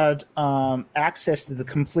access to the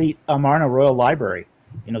complete Amarna royal library.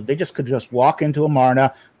 They could just walk into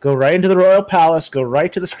Amarna, go right into the royal palace, go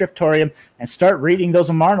right to the scriptorium, and start reading those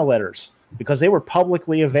Amarna letters because they were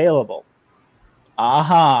publicly available.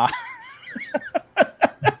 Aha.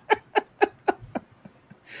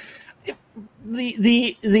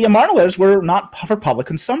 The Amarna letters were not for public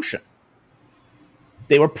consumption.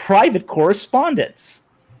 They were private correspondence.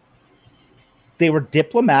 They were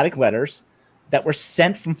diplomatic letters that were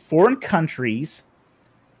sent from foreign countries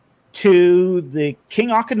to the King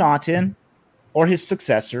Akhenaten or his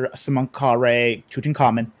successor, Semenkhare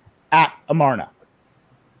Tutankhamun, at Amarna.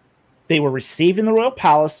 They were received in the royal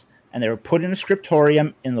palace, and they were put in a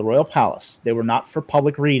scriptorium in the royal palace. They were not for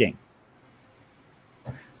public reading.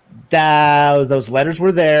 Those letters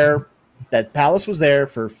were there. That palace was there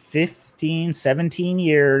for 15, 17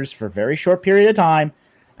 years, for a very short period of time,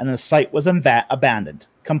 and the site was abandoned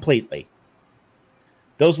completely.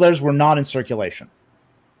 Those letters were not in circulation.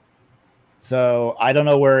 So I don't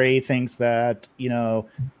know where he thinks that,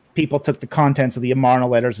 people took the contents of the Amarna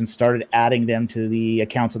letters and started adding them to the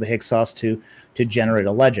accounts of the Hyksos to generate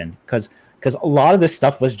a legend, because a lot of this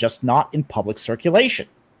stuff was just not in public circulation.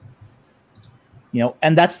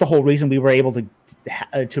 And that's the whole reason we were able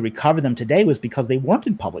to recover them today, was because they weren't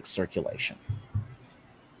in public circulation.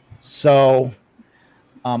 So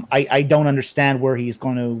I don't understand where he's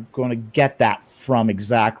going to get that from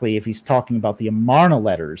exactly, if he's talking about the Amarna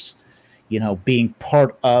letters, being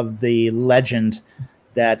part of the legend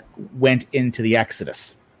that went into the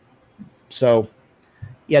Exodus. So,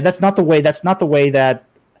 yeah, that's not the way that,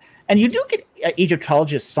 and you do get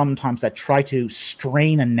Egyptologists sometimes that try to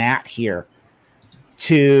strain a gnat here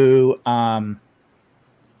to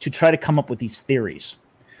try to come up with these theories.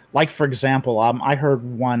 Like, for example, I heard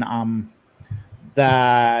one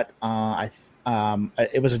that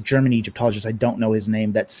it was a German Egyptologist, I don't know his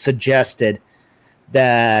name, that suggested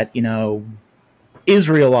that,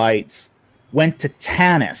 Israelites went to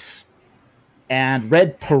Tanis and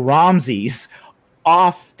read Paramses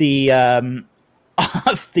off the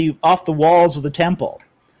walls of the temple.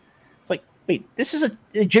 It's like, wait, this is an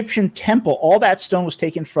Egyptian temple. All that stone was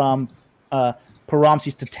taken from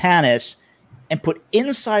Paramses to Tanis and put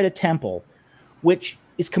inside a temple, which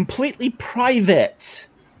is completely private.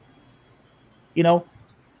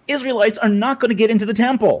 Israelites are not going to get into the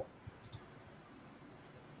temple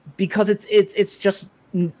because it's just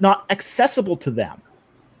not accessible to them.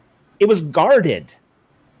 It was guarded.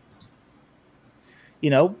 We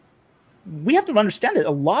have to understand that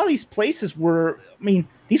a lot of these places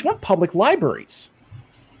these weren't public libraries.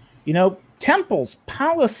 Temples,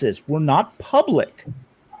 palaces were not public.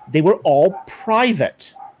 They were all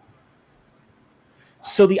private.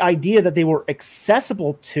 So the idea that they were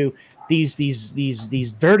accessible to these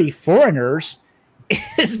dirty foreigners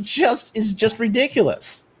is just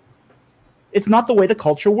ridiculous. It's not the way the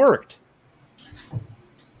culture worked.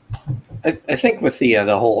 I think with the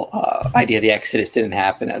whole idea of the Exodus didn't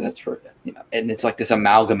happen as and it's like this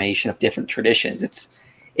amalgamation of different traditions. It's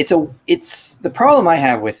the problem I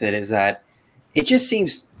have with it is that it just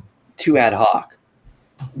seems too ad hoc.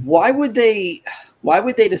 Why would they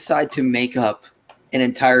decide to make up an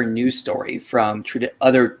entire news story from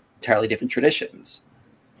other entirely different traditions?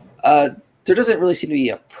 There doesn't really seem to be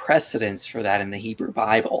a precedence for that in the Hebrew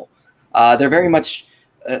Bible. They're very much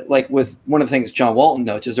like with one of the things John Walton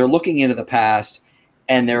notes is they're looking into the past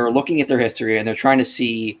and they're looking at their history and they're trying to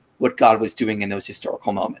see what God was doing in those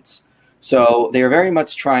historical moments. So they are very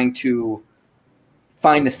much trying to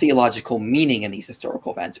find the theological meaning in these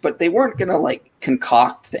historical events, but they weren't going to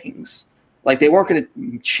concoct things. They weren't going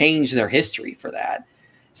to change their history for that.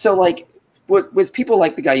 So with people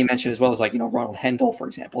like the guy you mentioned, as well as Ronald Hendel, for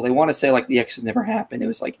example, they want to say the Exodus never happened. It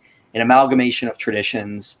was an amalgamation of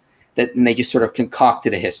traditions and they just sort of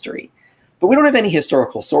concocted a history. But we don't have any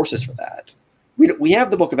historical sources for that. We have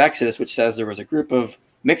the book of Exodus, which says there was a group of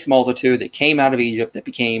mixed multitude that came out of Egypt that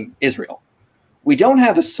became Israel. We don't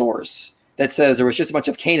have a source that says there was just a bunch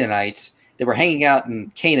of Canaanites that were hanging out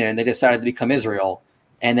in Canaan and they decided to become Israel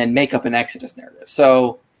and then make up an Exodus narrative.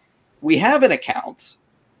 So we have an account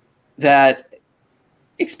that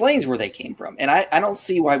explains where they came from. And I don't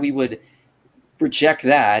see why we would reject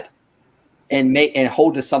that and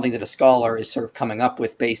hold to something that a scholar is sort of coming up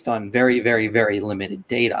with based on very, very, very limited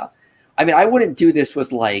data. I wouldn't do this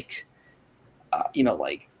with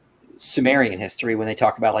Sumerian history when they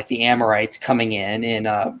talk about the Amorites coming in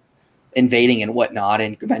and invading and whatnot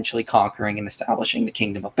and eventually conquering and establishing the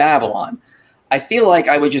kingdom of Babylon. I feel like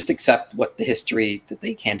I would just accept what the history that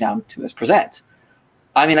they came down to us present.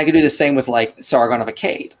 I could do the same with Sargon of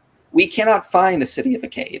Akkad. We cannot find the city of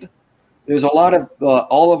Akkad. There's a lot of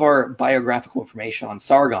all of our biographical information on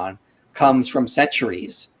Sargon comes from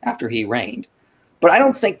centuries after he reigned. But I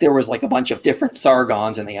don't think there was a bunch of different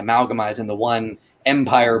Sargons and they amalgamized into one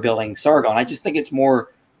empire building Sargon. I just think it's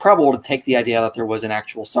more probable to take the idea that there was an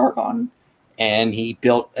actual Sargon and he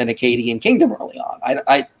built an Akkadian kingdom early on.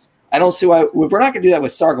 I don't see why, if we're not going to do that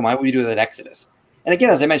with Sargon, why would we do that with Exodus? And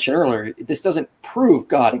again, as I mentioned earlier, this doesn't prove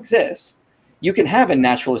God exists. You can have a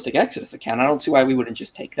naturalistic Exodus account. I don't see why we wouldn't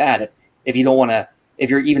just take that if you don't want to,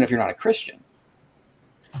 if you're not a Christian.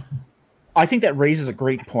 I think that raises a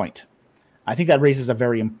great point. I think that raises a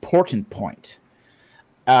very important point.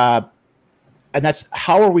 and that's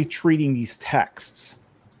how are we treating these texts?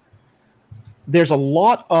 There's a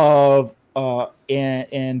lot of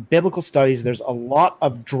in biblical studies, there's a lot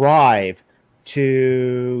of drive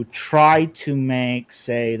to try to make,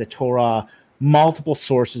 say, the Torah multiple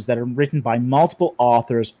sources that are written by multiple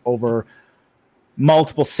authors over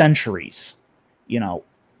multiple centuries,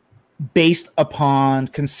 based upon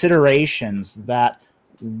considerations that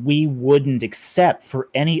we wouldn't accept for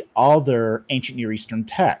any other ancient Near Eastern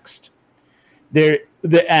text. And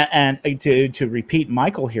to repeat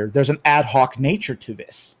Michael here, there's an ad hoc nature to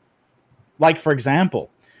this. Like, for example,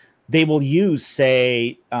 they will use,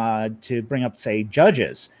 say, to bring up, say,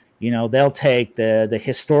 Judges. They'll take the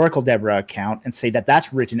historical Deborah account and say that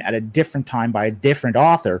that's written at a different time by a different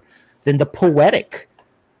author than the poetic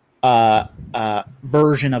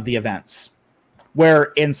version of the events. Where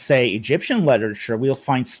in, say, Egyptian literature, we'll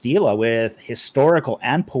find stela with historical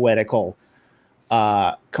and poetical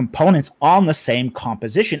components on the same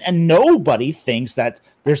composition, and nobody thinks that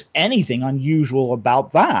there's anything unusual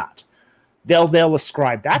about that. They'll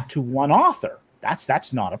ascribe that to one author.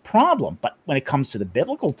 That's not a problem. But when it comes to the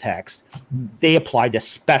biblical text, they apply this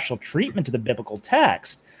special treatment to the biblical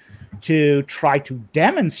text to try to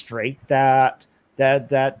demonstrate that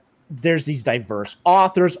there's these diverse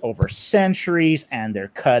authors over centuries, and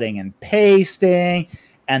they're cutting and pasting,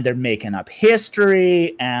 and they're making up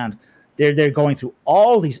history, and they're going through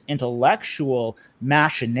all these intellectual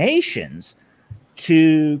machinations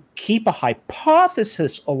to keep a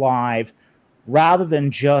hypothesis alive rather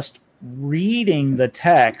than just reading the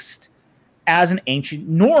text as an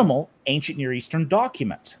normal ancient Near Eastern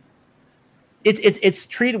document. It's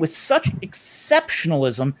treated with such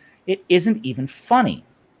exceptionalism, it isn't even funny.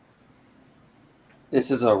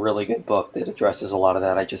 This is a really good book that addresses a lot of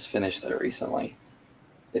that. I just finished it recently.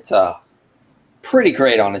 It's pretty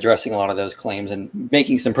great on addressing a lot of those claims and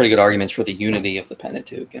making some pretty good arguments for the unity of the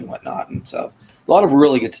Pentateuch and whatnot. And so a lot of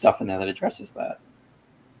really good stuff in there that addresses that.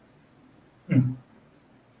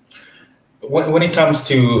 When it comes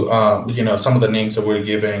to some of the names that we're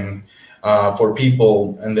giving for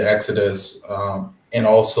people in the Exodus, and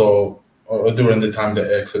also during the time of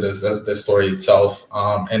the Exodus, the story itself,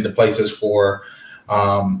 and the places for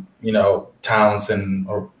towns,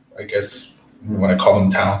 or I guess we want to call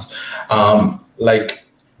them towns, how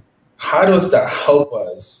does that help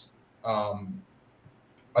us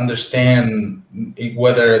understand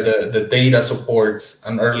whether the data supports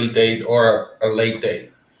an early date or a late date?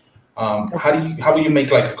 How do you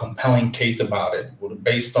make like a compelling case about it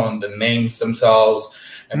based on the names themselves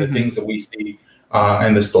and the things that we see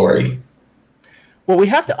in the story? Well, we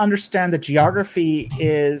have to understand that geography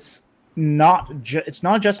is it's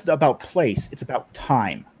not just about place, it's about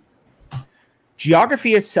time.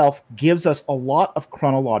 Geography itself gives us a lot of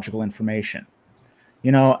chronological information,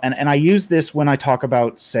 and I use this when I talk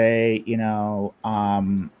about, say,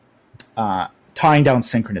 tying down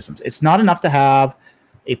synchronisms. It's not enough to have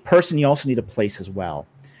a person, you also need a place as well.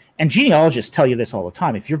 And genealogists tell you this all the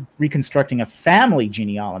time. If you're reconstructing a family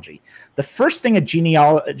genealogy, the first thing a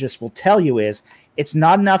genealogist will tell you is it's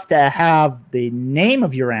not enough to have the name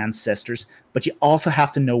of your ancestors, but you also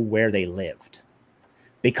have to know where they lived,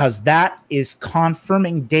 because that is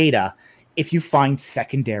confirming data if you find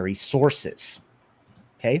secondary sources.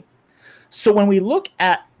 Okay? So when we look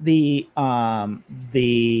at the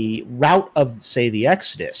route of, say, the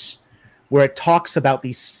Exodus, where it talks about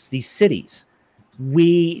these cities,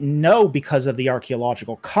 we know because of the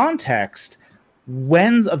archaeological context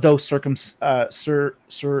when of those certain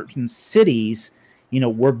cities,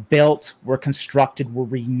 were built, were constructed, were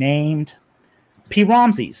renamed. P.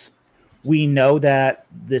 Ramses. We know that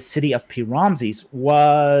the city of P. Ramses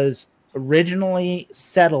was originally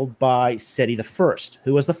settled by Seti I,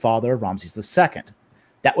 who was the father of Ramses II.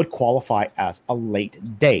 That would qualify as a late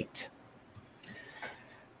date.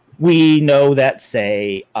 We know that,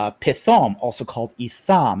 say, Pithom, also called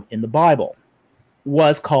Etham in the Bible,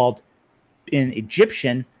 was called in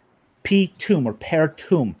Egyptian Pi-Tum or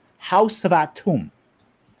Per-Tum, House of Atum.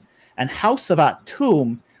 And House of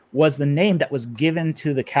Atum was the name that was given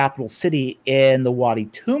to the capital city in the Wadi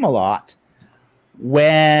Tumilat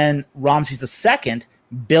when Ramses II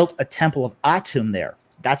built a temple of Atum there.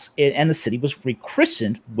 That's it, and the city was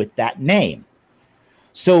rechristened with that name.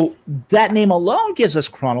 So that name alone gives us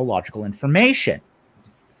chronological information.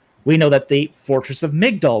 We know that the fortress of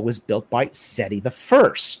Migdol was built by Seti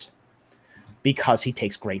I because he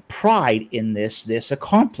takes great pride in this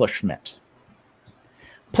accomplishment.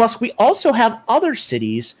 Plus, we also have other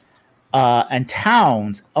cities and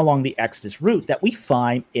towns along the Exodus route that we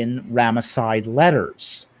find in Ramesside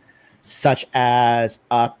letters, such as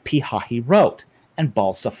Pi Hahirot and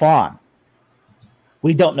Baal Zephon.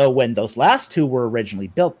 We don't know when those last two were originally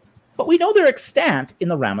built, but we know they're extant in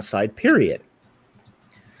the Ramesside period.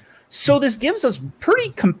 So this gives us pretty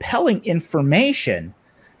compelling information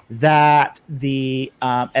that the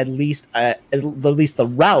at least the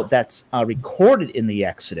route that's recorded in the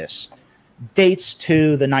Exodus dates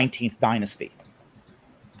to the 19th dynasty.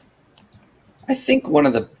 I think one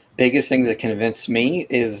of the biggest things that convinced me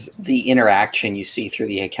is the interaction you see through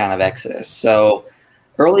the account of Exodus. So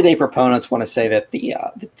early day proponents want to say that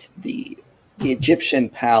the Egyptian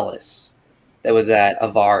palace that was at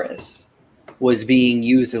Avaris was being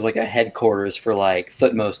used as like a headquarters for like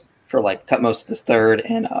Thutmose III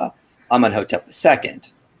and Amenhotep II.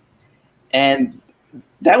 And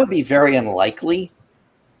that would be very unlikely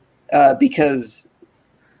because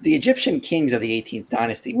the Egyptian kings of the 18th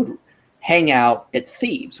dynasty would hang out at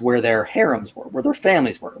Thebes, where their harems were, where their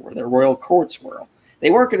families were, where their royal courts were.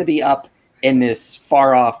 They weren't going to be up in this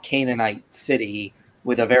far-off Canaanite city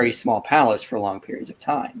with a very small palace for long periods of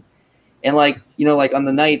time. And like on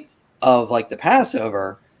the night of like the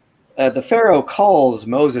Passover, the Pharaoh calls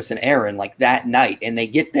Moses and Aaron like that night, and they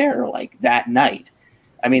get there like that night.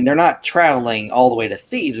 I mean, they're not traveling all the way to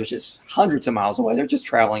Thebes, which is hundreds of miles away. They're just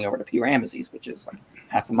traveling over to P-Ramesses, which is like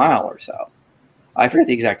half a mile or so. I forget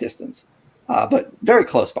the exact distance, but very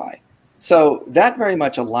close by. So that very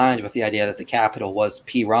much aligns with the idea that the capital was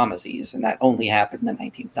P-Ramesses, and that only happened in the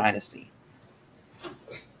 19th dynasty.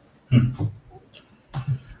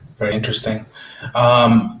 Very interesting.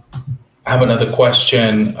 I have another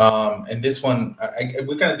question, and this one,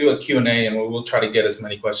 we're going to do a Q&A, and we'll try to get as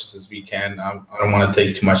many questions as we can. I don't want to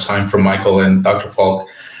take too much time from Michael and Dr. Falk,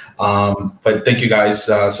 but thank you guys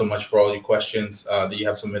so much for all your questions that you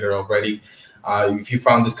have submitted already. If you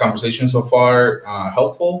found this conversation so far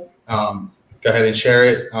helpful, go ahead and share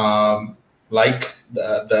it, like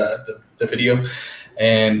the video,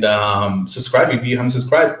 and subscribe if you haven't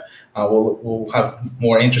subscribed. We'll have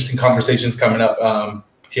more interesting conversations coming up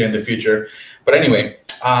here in the future. But anyway,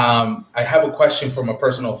 I have a question from a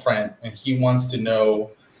personal friend, and he wants to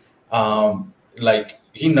know,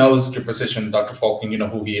 he knows your position, Dr. Falk, and you know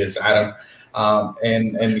who he is, Adam,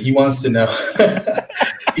 and he wants to know.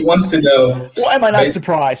 He wants to know. Why am I not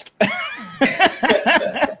surprised?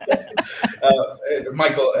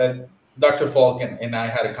 Michael, Dr. Falk and I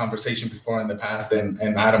had a conversation before in the past, and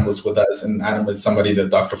Adam was with us, and Adam is somebody that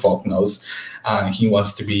Dr. Falk knows. He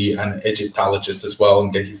wants to be an Egyptologist as well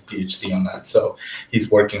and get his PhD on that. So he's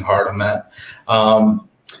working hard on that.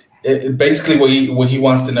 Basically, what he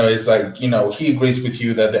wants to know is he agrees with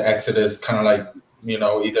you that the Exodus kind of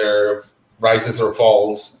either rises or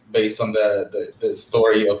falls based on the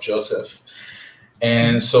story of Joseph.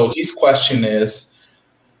 And so his question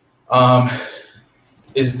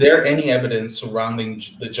is there any evidence surrounding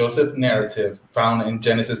the Joseph narrative found in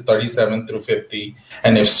Genesis 37 through 50?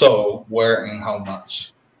 And if so, where and how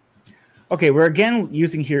much? Okay, we're again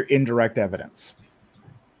using here indirect evidence.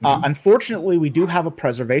 Unfortunately, we do have a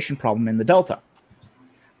preservation problem in the Delta.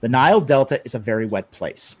 The Nile Delta is a very wet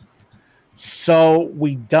place. So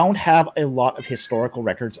we don't have a lot of historical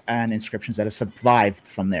records and inscriptions that have survived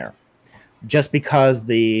from there. Just because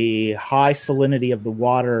the high salinity of the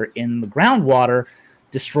water in the groundwater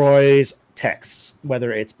destroys texts,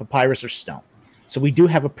 whether it's papyrus or stone. So we do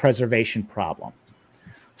have a preservation problem.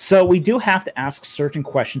 So we do have to ask certain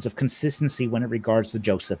questions of consistency when it regards the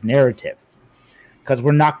Joseph narrative, because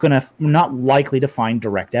we're not likely to find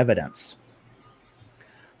direct evidence.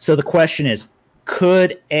 So the question is,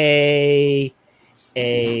 could a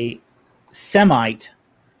Semite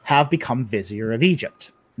have become vizier of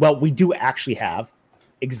Egypt? Well, we do actually have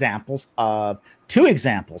two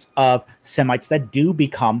examples of Semites that do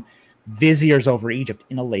become viziers over Egypt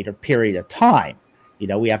in a later period of time.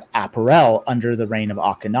 We have Aparel under the reign of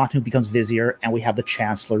Akhenaten, who becomes vizier, and we have the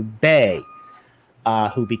Chancellor Bey,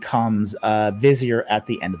 who becomes vizier at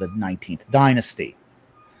the end of the 19th dynasty.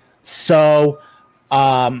 So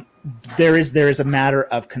there is a matter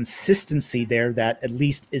of consistency there that at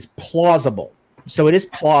least is plausible. So it is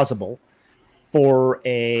plausible for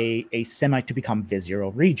a Semite to become vizier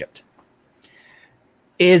over Egypt.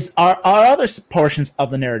 Are other portions of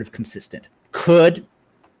the narrative consistent? Could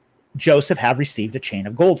Joseph have received a chain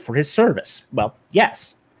of gold for his service? Well,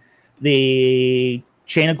 yes. The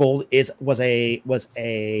chain of gold was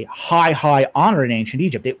a high honor in ancient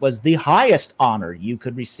Egypt. It was the highest honor you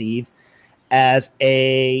could receive as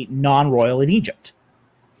a non-royal in Egypt.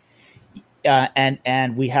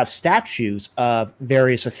 And we have statues of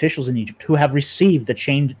various officials in Egypt who have received the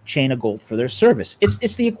chain of gold for their service.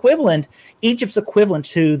 It's the equivalent, Egypt's equivalent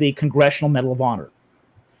to the Congressional Medal of Honor.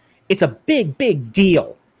 It's a big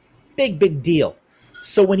deal. Big deal.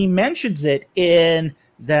 So when he mentions it in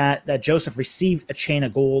that Joseph received a chain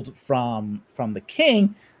of gold from the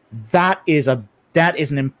king, that is an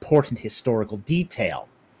important historical detail.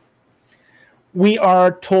 We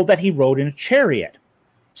are told that he rode in a chariot,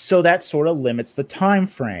 so that sort of limits the time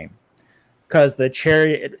frame, because the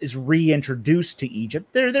chariot is reintroduced to Egypt.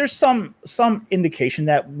 There's some indication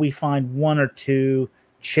that we find one or two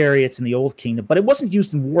chariots in the Old Kingdom, but it wasn't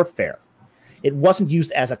used in warfare. It wasn't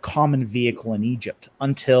used as a common vehicle in Egypt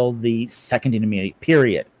until the Second Intermediate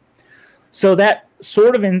Period. So that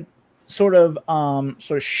sort of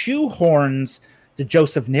shoehorns the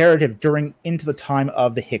Joseph narrative into the time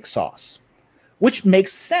of the Hyksos, which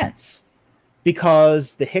makes sense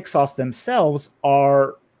because the Hyksos themselves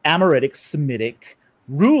are Amoritic Semitic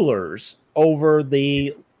rulers over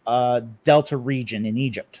the Delta region in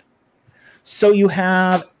Egypt. So you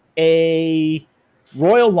have a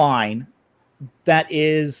royal line that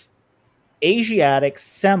is Asiatic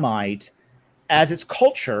Semite as its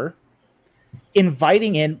culture,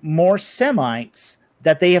 inviting in more Semites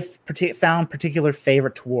that they have found particular favor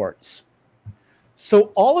towards.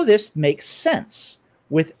 So all of this makes sense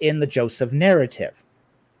within the Joseph narrative.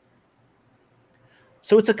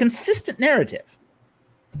 So it's a consistent narrative.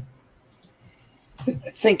 I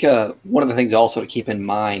think one of the things also to keep in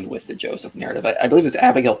mind with the Joseph narrative, I believe it was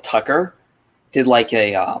Abigail Tucker, did like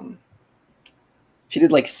she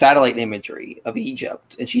did like satellite imagery of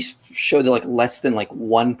Egypt, and she showed that like less than like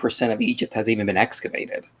 1% of Egypt has even been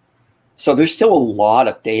excavated. So there's still a lot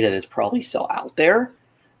of data that's probably still out there,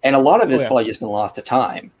 and a lot of it has probably just been lost to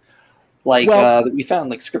time. Like we found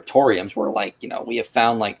like scriptoriums where like, you know, we have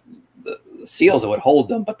found like the seals that would hold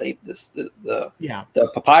them, but the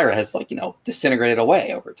papyrus has like, you know, disintegrated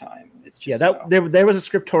away over time. It's just, there was a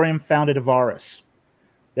scriptorium found at Avaris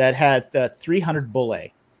that had 300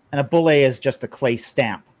 bullae, and a bullae is just a clay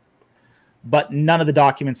stamp. But none of the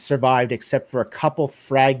documents survived except for a couple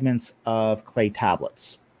fragments of clay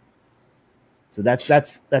tablets. So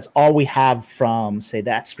that's all we have from, say,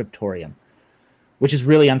 that scriptorium, which is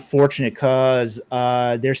really unfortunate because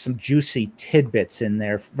there's some juicy tidbits in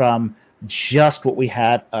there from just what we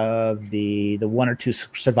had of the one or two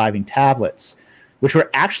surviving tablets, which were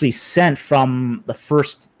actually sent from the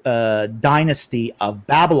first dynasty of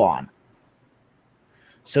Babylon.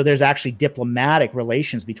 So there's actually diplomatic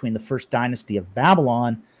relations between the first dynasty of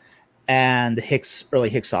Babylon and the early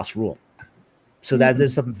Hyksos rule. So that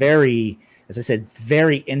there's some very, as I said,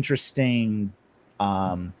 very interesting,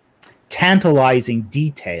 tantalizing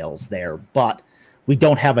details there, but we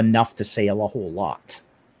don't have enough to say a whole lot.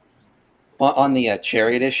 Well, on the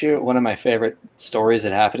chariot issue, one of my favorite stories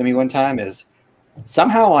that happened to me one time is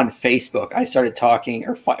somehow on Facebook, I started talking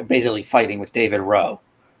or basically fighting with David Rowe.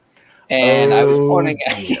 And I was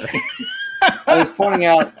pointing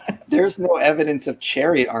out there's no evidence of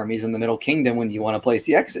chariot armies in the Middle Kingdom when you want to place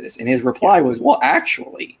the Exodus. And his reply was, well,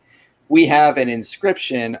 actually, we have an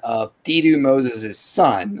inscription of Didu Moses'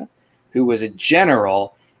 son, who was a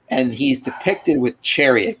general, and he's depicted with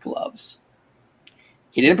chariot gloves.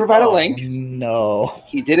 He didn't provide a link. No.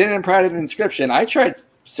 He didn't provide an inscription. I tried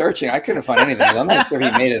searching. I couldn't find anything. I'm not sure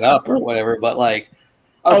he made it up or whatever, but like,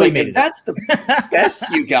 I was like, if that's the best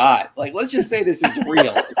you got, like, let's just say this is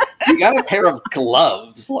real. You got a pair of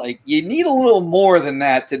gloves. Like, you need a little more than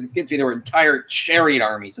that to get me there were entire chariot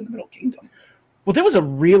armies in the Middle Kingdom. Well, there was a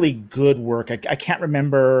really good work. I can't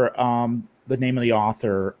remember the name of the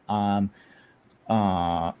author,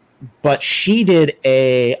 but she did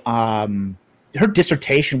her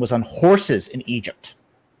dissertation was on horses in Egypt.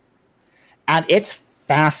 And it's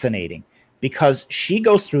fascinating because she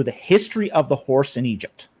goes through the history of the horse in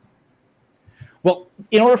Egypt. Well,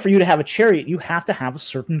 in order for you to have a chariot, you have to have a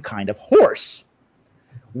certain kind of horse,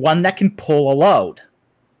 one that can pull a load.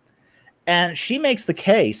 And she makes the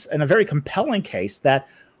case, and a very compelling case, that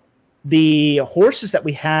the horses that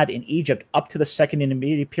we had in Egypt up to the Second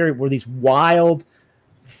Intermediate Period were these wild,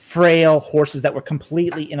 frail horses that were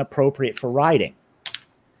completely inappropriate for riding.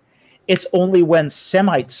 It's only when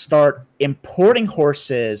Semites start importing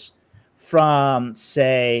horses from,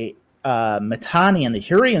 say, Mitanni and the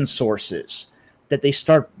Hurrian sources that they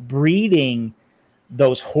start breeding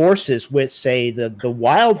those horses with, say, the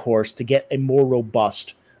wild horse to get a more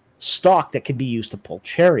robust stock that could be used to pull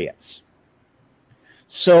chariots.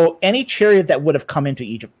 So any chariot that would have come into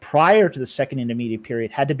Egypt prior to the Second Intermediate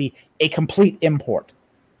Period had to be a complete import,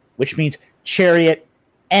 which means chariot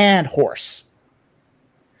and horse.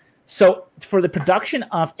 So for the production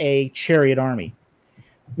of a chariot army,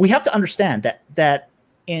 we have to understand that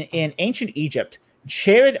in ancient Egypt,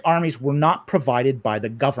 chariot armies were not provided by the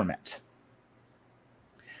government.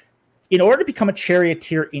 In order to become a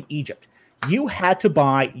charioteer in Egypt, you had to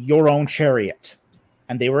buy your own chariot,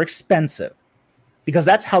 and they were expensive because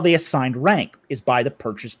that's how they assigned rank, is by the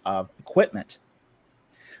purchase of equipment.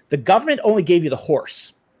 The government only gave you the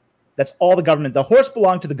horse. That's all the government. The horse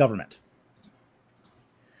belonged to the government.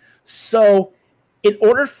 So in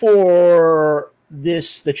order for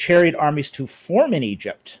the chariot armies to form in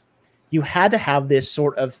Egypt, you had to have this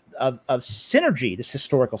sort of synergy, this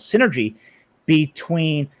historical synergy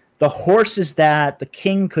between the horses that the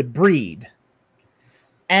king could breed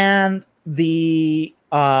and the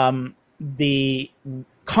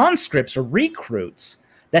conscripts or recruits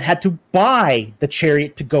that had to buy the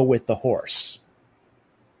chariot to go with the horse.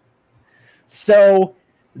 So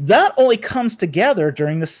that only comes together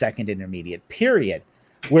during the Second Intermediate Period,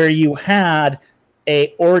 where you had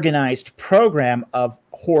a organized program of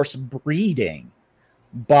horse breeding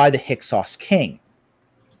by the Hyksos king.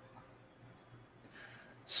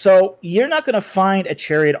 So you're not going to find a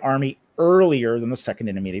chariot army earlier than the Second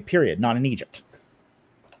Intermediate Period, not in Egypt.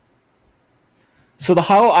 So the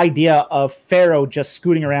whole idea of Pharaoh just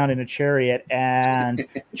scooting around in a chariot and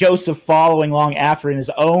Joseph following along after in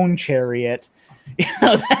his own chariot,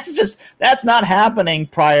 that's not happening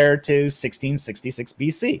prior to 1666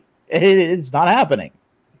 BC. It's not happening.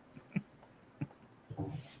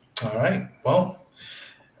 All right. Well,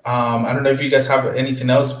 I don't know if you guys have anything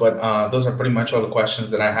else, but those are pretty much all the questions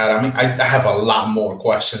that I had. I mean, I have a lot more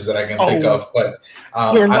questions that I can think of, but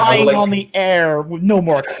you're lying on the air with no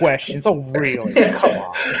more questions. Oh, really? Come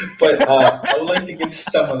on. But I would like to get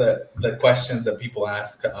some of the questions that people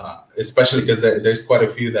ask, especially because there's quite a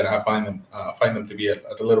few that I find them to be a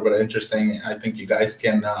little bit interesting. I think you guys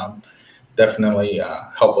can definitely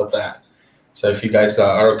help with that. So if you guys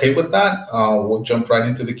are okay with that, we'll jump right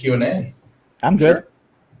into the Q&A. I'm good. Sure.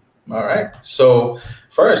 All right. So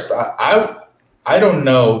first, I don't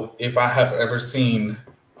know if I have ever seen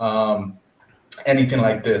anything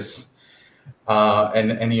like this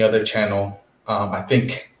in any other channel. I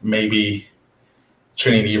think maybe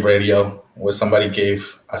Trinity Radio, where somebody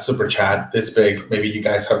gave a super chat this big. Maybe you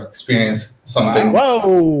guys have experienced something.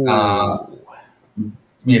 Whoa.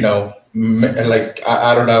 Like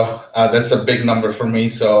I don't know. That's a big number for me.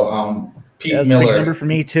 So Pete that's Miller. A big number for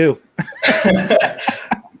me too.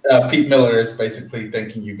 Pete Miller is basically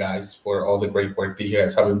thanking you guys for all the great work that you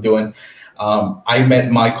guys have been doing. I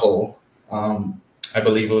met Michael, I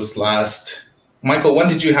believe it was Michael, when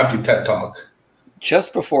did you have your TED Talk?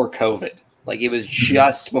 Just before COVID. Like it was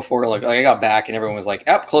just before, like I got back and everyone was like,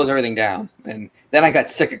 close everything down. And then I got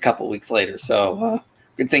sick a couple weeks later. So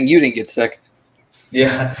good thing you didn't get sick.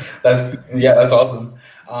 Yeah, that's awesome.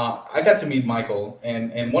 I got to meet Michael,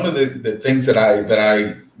 and one of the things that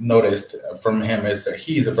I noticed from him is that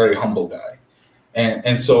he's a very humble guy,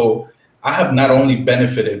 and so I have not only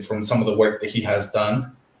benefited from some of the work that he has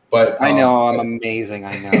done, but I know I'm amazing.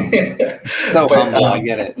 I know, so humble. I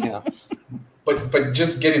get it. Yeah, but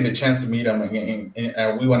just getting the chance to meet him,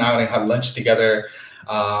 and we went out and had lunch together.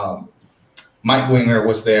 Mike Winger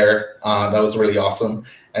was there. That was really awesome.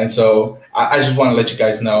 And so I just want to let you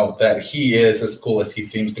guys know that he is as cool as he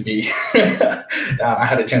seems to be. I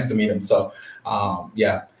had a chance to meet him. So,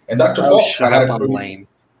 yeah. And Dr. Falk. Shut up, I'm lame.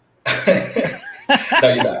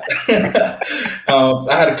 No, you're not.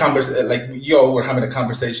 I had a conversation, like, we're having a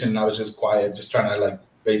conversation, and I was just quiet, just trying to, like,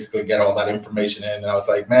 basically get all that information in. And I was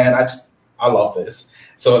like, man, I love this.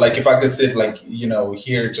 So, like, if I could sit, like,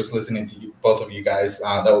 here just listening to you, both of you guys,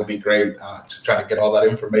 that would be great. Just trying to get all that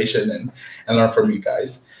information and learn from you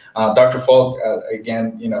guys. Dr. Falk,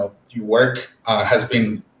 again, your work has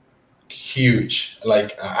been huge.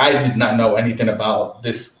 Like, I did not know anything about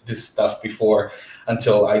this stuff before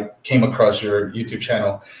until I came across your YouTube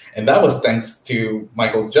channel. And that was thanks to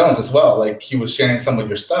Michael Jones as well. Like, he was sharing some of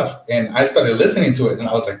your stuff, and I started listening to it, and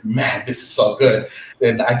I was like, man, this is so good.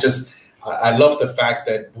 And I love the fact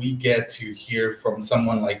that we get to hear from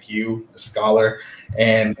someone like you, a scholar,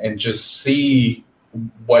 and just see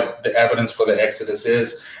what the evidence for the Exodus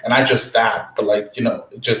is. And not just that, but like,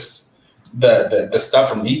 just the stuff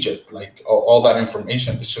from Egypt, like all that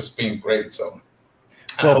information is just being great. So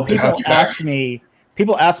well,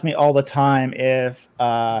 people ask me all the time if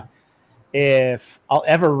I'll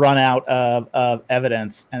ever run out of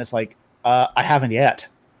evidence, and it's like, I haven't yet.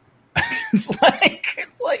 It's like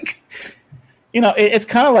it's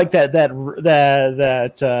kind of like that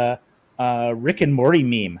Rick and Morty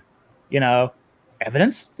meme.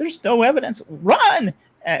 Evidence? There's no evidence. Run!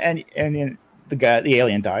 And the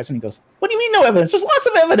alien dies, and he goes, "What do you mean no evidence? There's lots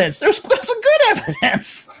of evidence. There's some good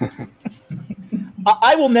evidence."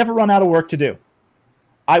 I will never run out of work to do.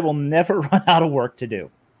 I will never run out of work to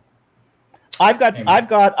do. I've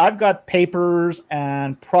got papers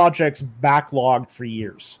and projects backlogged for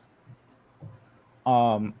years.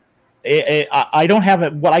 I don't have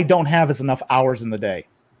it. What I don't have is enough hours in the day.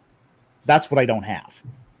 That's what I don't have.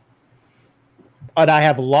 But I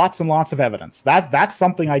have lots and lots of evidence. That's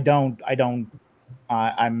something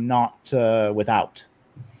I'm not without.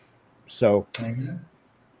 So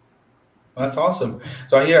that's awesome.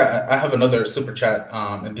 So here I have another super chat,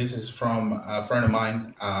 and this is from a friend of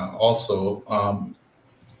mine, also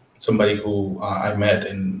somebody who I met,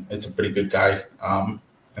 and it's a pretty good guy.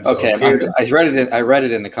 Okay, I read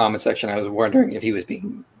it in the comment section. I was wondering if he was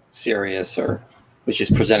being serious or was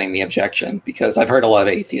just presenting the objection, because I've heard a lot of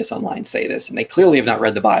atheists online say this, and they clearly have not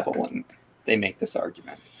read the Bible when they make this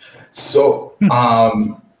argument. So,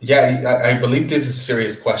 yeah, I believe this is a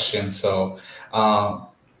serious question. So,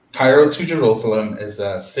 Cairo to Jerusalem is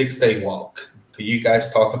a 6-day walk. Could you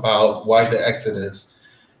guys talk about why the Exodus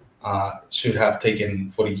should have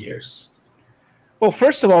taken 40 years? Well,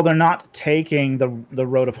 first of all, they're not taking the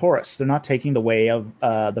road of Horus. They're not taking the way of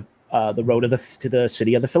the road to the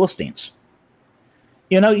city of the Philistines.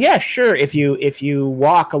 Yeah, sure. If you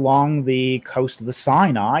walk along the coast of the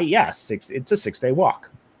Sinai, yes, it's a 6-day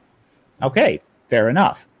walk. Okay, fair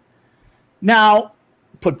enough. Now,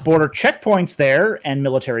 put border checkpoints there and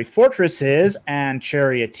military fortresses and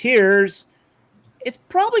charioteers. It's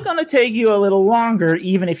probably going to take you a little longer,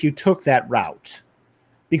 even if you took that route,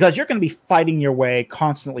 because you're going to be fighting your way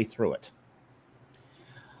constantly through it.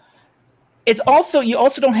 You also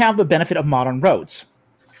don't have the benefit of modern roads.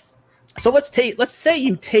 So let's say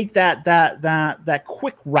you take that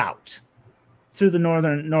quick route through the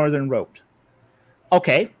northern road.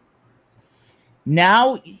 Okay.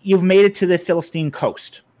 Now you've made it to the Philistine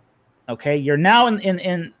coast. Okay, you're now in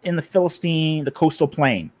the coastal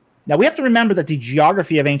plain. Now we have to remember that the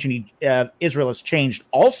geography of ancient Israel has changed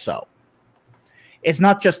also. It's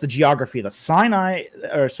not just the geography of the Sinai,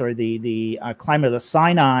 the climate of the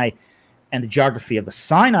Sinai and the geography of the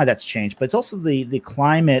Sinai that's changed, but it's also the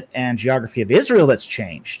climate and geography of Israel that's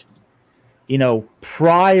changed.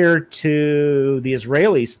 Prior to the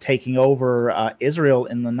Israelis taking over Israel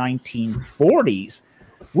in the 1940s,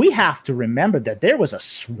 we have to remember that there was a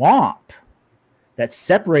swamp that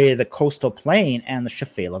separated the coastal plain and the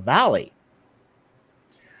Shephelah Valley.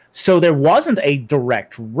 So there wasn't a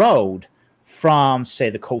direct road from, say,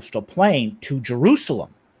 the coastal plain to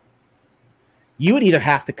Jerusalem. You would either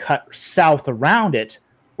have to cut south around it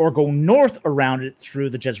or go north around it through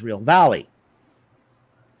the Jezreel Valley.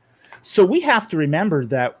 So we have to remember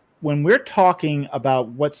that when we're talking about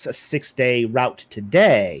what's a 6-day route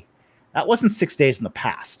today, that wasn't 6 days in the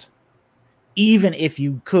past, even if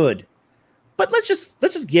you could. But let's just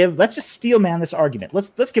steelman this argument.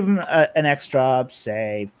 Let's give them an extra,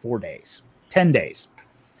 say, 4 days, 10 days,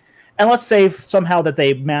 and let's say somehow that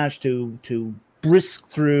they managed to brisk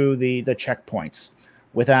through the checkpoints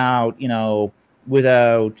without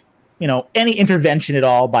any intervention at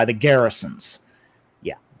all by the garrisons.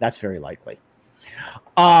 Yeah, that's very likely.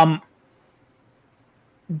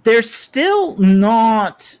 They're still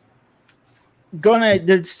not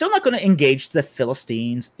gonna engage the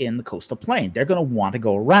Philistines in the coastal plain. They're gonna want to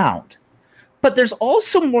go around. But there's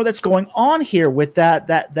also more that's going on here with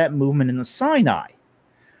that movement in the Sinai.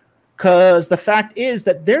 Because the fact is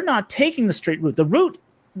that they're not taking the straight route.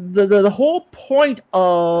 The whole point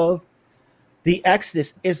of the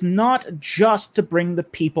Exodus is not just to bring the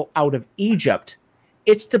people out of Egypt.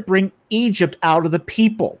 It's to bring Egypt out of the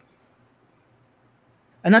people.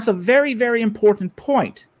 And that's a very, very important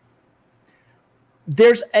point.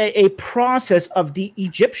 There's a process of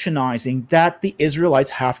de-Egyptianizing that the Israelites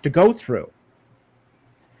have to go through.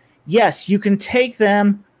 Yes, you can take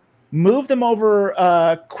them, move them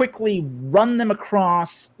over quickly, run them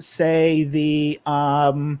across, say the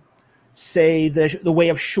way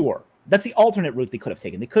of Shur. That's the alternate route they could have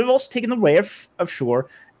taken. They could have also taken the way of Shur,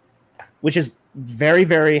 which is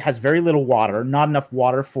has very little water, not enough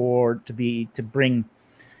water to bring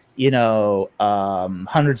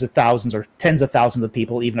hundreds of thousands or tens of thousands of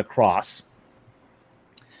people even across.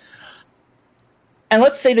 And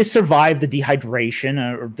let's say they survived the dehydration,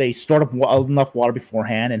 or they stored up enough water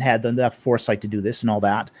beforehand and had enough foresight to do this and all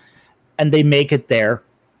that, and they make it there.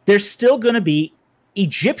 They're still going to be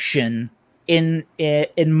Egyptian in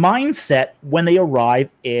mindset when they arrive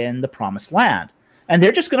in the Promised Land, and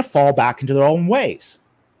they're just going to fall back into their own ways.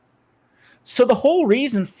 So the whole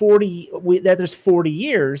reason that there's 40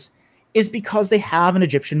 years is because they have an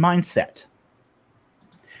Egyptian mindset.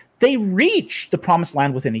 They reach the Promised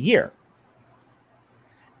Land within a year.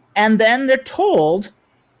 And then they're told,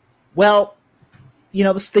 well,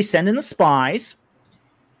 they send in the spies,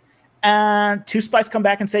 And 2 spies come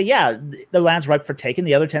back and say, yeah, the land's ripe for taking.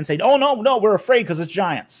 The other 10 say, oh, no, we're afraid because it's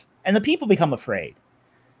giants. And the people become afraid.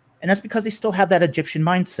 And that's because they still have that Egyptian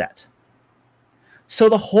mindset. So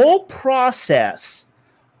the whole process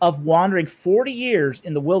of wandering 40 years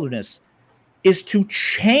in the wilderness is to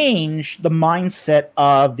change the mindset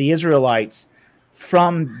of the Israelites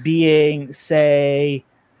from being, say,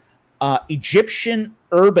 Egyptian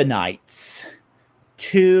urbanites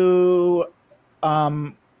to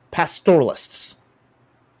pastoralists,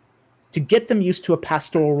 to get them used to a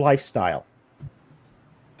pastoral lifestyle.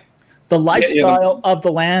 The lifestyle of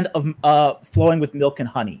the land of flowing with milk and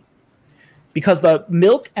honey. Because the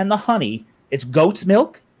milk and the honey, it's goat's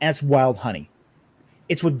milk and it's wild honey.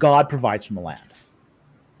 It's what God provides from the land.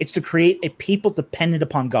 It's to create a people dependent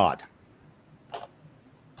upon God.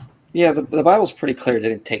 Yeah, the Bible's pretty clear. It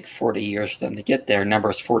didn't take 40 years for them to get there.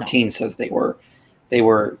 Numbers 14 says they were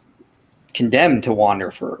condemned to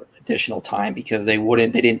wander for additional time because they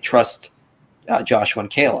didn't trust Joshua and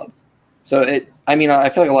Caleb. So I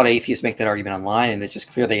feel like a lot of atheists make that argument online, and it's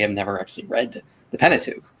just clear they have never actually read the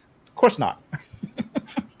Pentateuch. Of course not.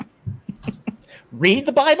 Read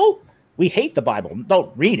the Bible? We hate the Bible.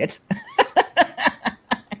 Don't read it.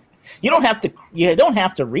 You don't have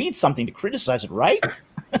to read something to criticize it, right?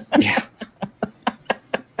 Yeah.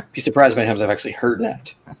 Be surprised how many times I've actually heard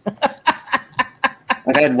that.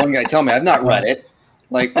 I've had one guy tell me I've not read it.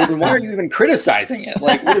 Like, well, then why are you even criticizing it?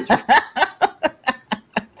 Like, what is?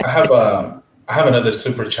 I have another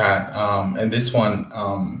super chat, and this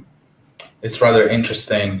one it's rather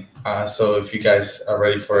interesting. So if you guys are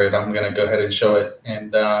ready for it, I'm gonna go ahead and show it,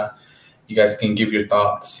 and you guys can give your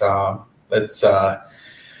thoughts. Let's try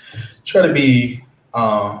to be,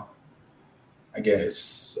 I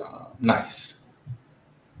guess, nice.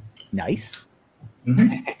 Nice.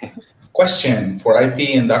 Mm-hmm. Question for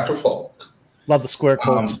IP and Dr. Falk. Love the square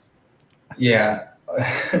quotes. Yeah.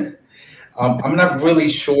 I'm not really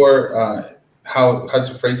sure how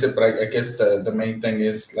to phrase it, but I guess the main thing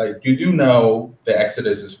is, like, you do know the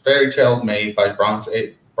Exodus is a fairy tale made by Bronze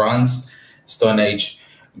Stone Age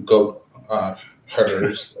goat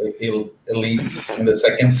herders, elites in the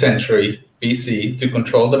 2nd century BC to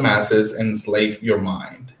control the masses and enslave your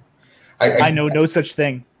mind. I know no such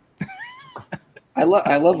thing. I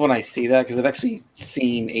love when I see that, because I've actually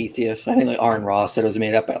seen atheists. I think like Aaron Ross said it was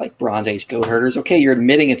made up by like Bronze Age goat herders. Okay, you're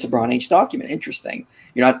admitting it's a Bronze Age document. Interesting.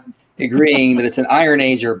 You're not agreeing that it's an Iron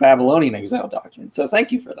Age or Babylonian exile document. So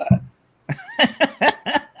thank you for that.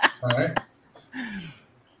 All right.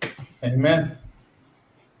 Amen.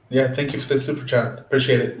 Yeah, thank you for the super chat.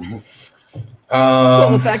 Appreciate it.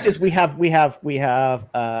 Well, the fact is, we have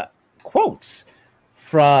quotes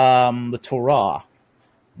from the Torah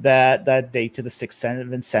that date to the 6th,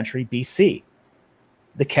 7th century BC,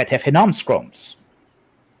 the Ketef Hinnom scrolls.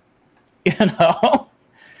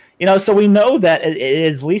 So we know that it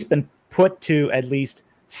has at least been put to at least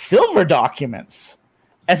silver documents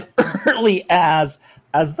as early as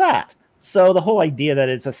that. So the whole idea that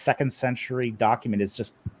it's a 2nd century document is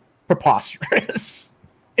just preposterous.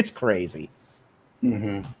 It's crazy.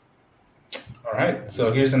 Mm-hmm. All right.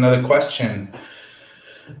 So here's another question.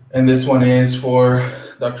 And this one is for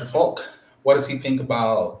Dr. Falk. What does he think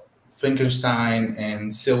about Finkelstein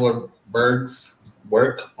and Silverberg's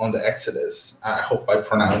work on the Exodus? I hope I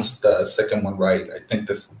pronounced the second one right. I think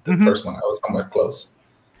the first one, I was somewhat close.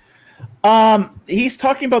 He's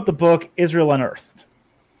talking about the book Israel Unearthed.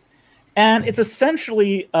 And it's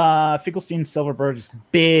essentially Finkelstein Silverberg's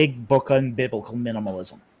big book on biblical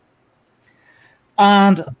minimalism.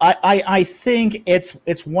 And I think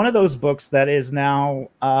it's one of those books that is now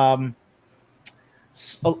kind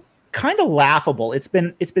of laughable. It's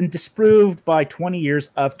been disproved by 20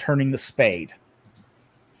 years of turning the spade.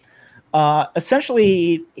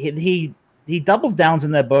 Essentially, he doubles down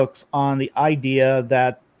in that books on the idea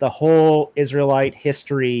that the whole Israelite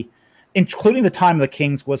history, including the time of the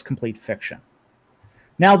kings, was complete fiction.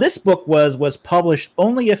 Now, this book was published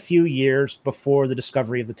only a few years before the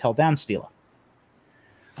discovery of the Tel Dan Stela.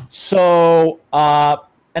 So,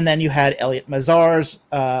 and then you had Elat Mazar's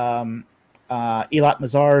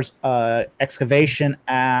excavation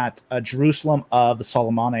at Jerusalem of the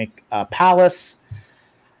Solomonic Palace.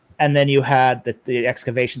 And then you had the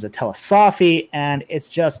excavations at Tel Asafi. And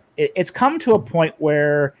it's come to a point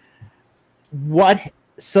where what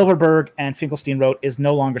Silverberg and Finkelstein wrote is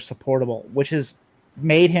no longer supportable, which has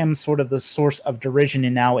made him sort of the source of derision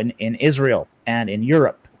in Israel and in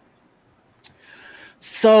Europe.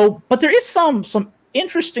 So, but there is some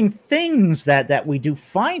interesting things that we do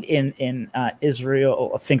find in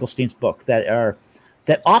Israel Finkelstein's book that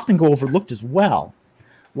often go overlooked as well.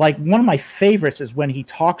 Like one of my favorites is when he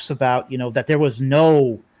talks about, that there was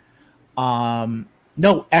no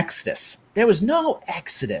exodus. There was no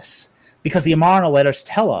exodus because the Amarna letters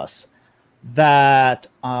tell us that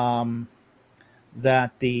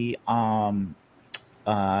that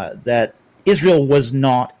Israel was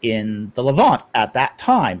not in the Levant at that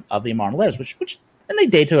time of the Amarna letters, which and they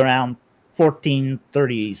date to around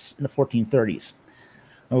 1430s, in the 1430s.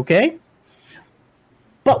 Okay.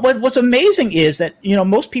 But what's amazing is that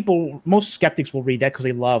most skeptics will read that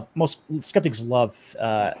because most skeptics love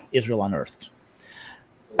Israel unearthed,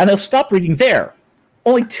 and they'll stop reading there.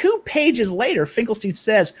 Only 2 pages later, Finkelstein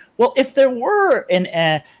says, "Well, if there were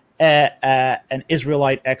an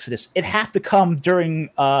Israelite exodus, it'd have to come during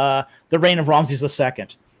the reign of Ramses II."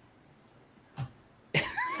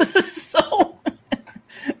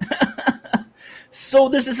 So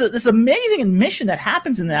there's this amazing admission that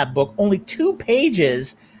happens in that book only 2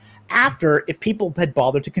 pages after, if people had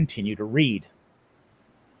bothered to continue to read.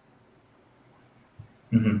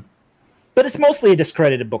 Mm-hmm. But it's mostly a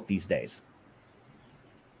discredited book these days.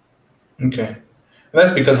 Okay. And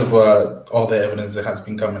that's because of all the evidence that has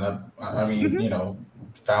been coming up. I mean,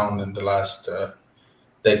 found in the last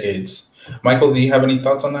decades. Michael, do you have any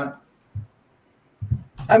thoughts on that?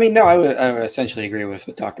 I mean, no, I would essentially agree with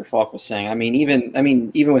what Dr. Falk was saying. I mean, even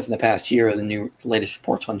within the past year, the latest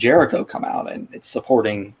reports on Jericho come out, and it's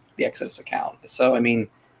supporting the Exodus account. So, I mean,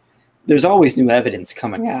 there's always new evidence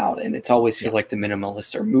coming out, and it's always feels like the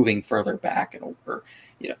minimalists are moving further back, and over,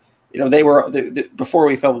 they were before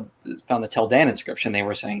we found the Tel Dan inscription, they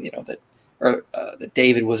were saying, that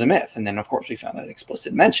David was a myth, and then of course we found an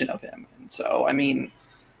explicit mention of him, and so I mean,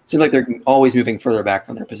 it seems like they're always moving further back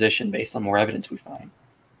from their position based on more evidence we find.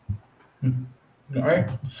 All right.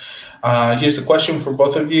 Here's a question for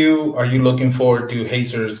both of you. Are you looking forward to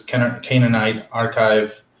Hazer's Canaanite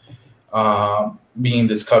archive being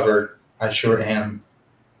discovered? I sure am.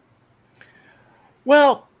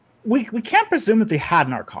 Well, we can't presume that they had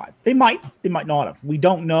an archive. They might not have. We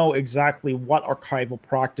don't know exactly what archival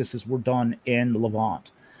practices were done in the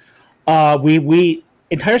Levant.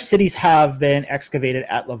 Entire cities have been excavated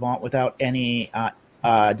at Levant without any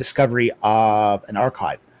discovery of an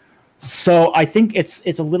archive. So I think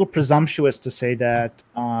it's a little presumptuous to say that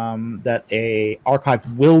that a archive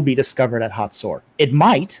will be discovered at Hatzor. It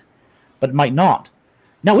might, but it might not.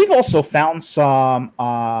 Now we've also found some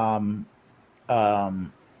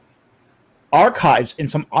archives in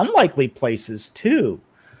some unlikely places too,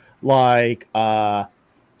 like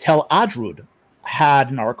Tel Adrud had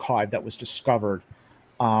an archive that was discovered,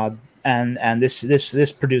 and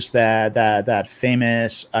this produced that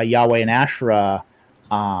famous Yahweh and Asherah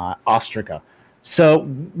ostraca. So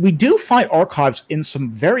we do find archives in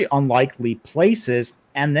some very unlikely places,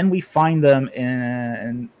 and then we find them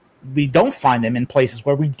we don't find them in places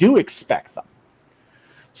where we do expect them.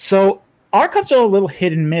 So archives are a little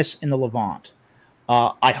hit and miss in the Levant.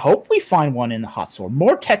 I hope we find one in the Hatzor.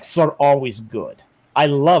 More texts are always good. I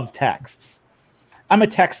love texts. I'm a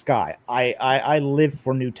text guy. I live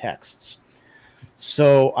for new texts.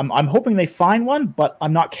 So I'm hoping they find one, but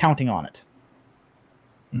I'm not counting on it.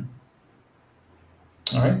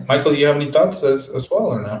 All right. Michael, do you have any thoughts as well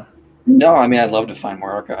or no? No, I mean, I'd love to find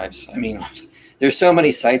more archives. I mean, there's so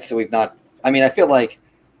many sites that we've not... I mean, I feel like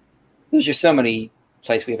there's just so many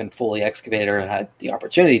sites we haven't fully excavated or had the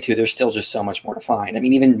opportunity to. There's still just so much more to find. I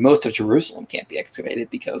mean, even most of Jerusalem can't be excavated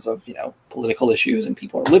because of, political issues and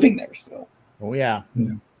people are living there. So. Oh, yeah.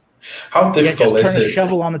 How difficult is it? Just turn a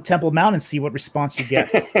shovel on the Temple Mount and see what response you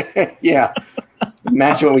get. Yeah.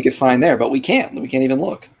 Imagine what we could find there, but we can't. We can't even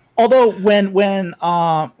look. Although when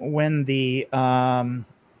the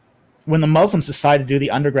Muslims decided to do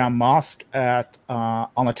the underground mosque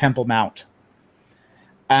on the Temple Mount,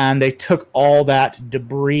 and they took all that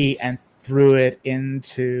debris and threw it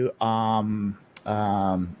into the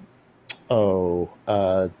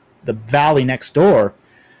valley next door,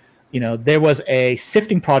 there was a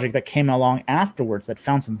sifting project that came along afterwards that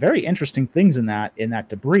found some very interesting things in that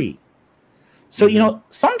debris. So,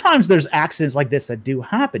 sometimes there's accidents like this that do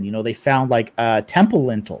happen. They found like a temple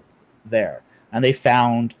lintel there, and they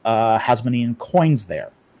found Hasmonean coins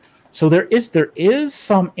there. So there is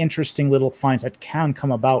some interesting little finds that can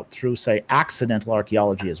come about through, say, accidental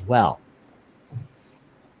archaeology as well.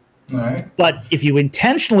 All right. But if you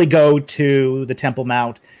intentionally go to the Temple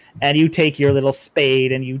Mount and you take your little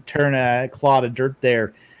spade and you turn a clod of dirt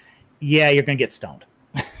there, yeah, you're going to get stoned.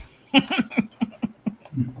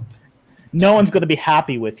 No one's going to be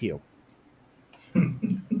happy with you.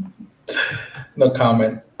 No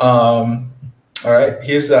comment. All right.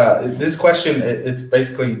 Here's this question. It's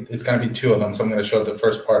going to be 2 of them. So I'm going to show the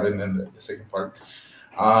first part and then the second part.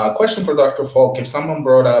 Question for Dr. Falk. If someone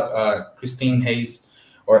brought up Christine Hayes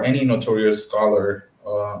or any notorious scholar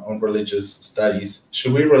on religious studies,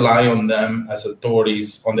 should we rely on them as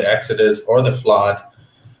authorities on the Exodus or the flood?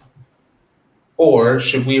 Or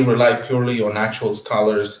should we rely purely on actual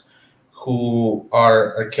scholars who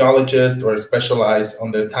are archaeologists or specialize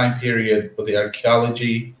on the time period with the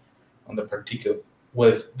archaeology on the particular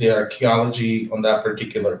with the archaeology on that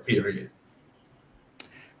particular period?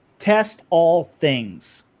 Test all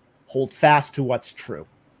things. Hold fast to what's true.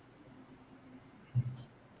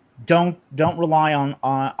 Don't rely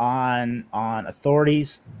on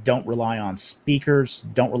authorities. Don't rely on speakers.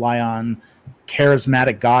 Don't rely on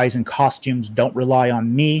charismatic guys in costumes. Don't rely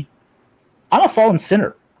on me. I'm a fallen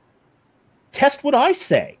sinner. Test what I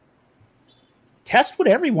say. Test what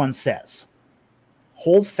everyone says.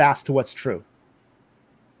 Hold fast to what's true.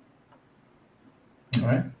 All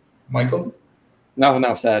right. Michael? Nothing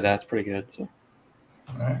else to add. That's pretty good. So.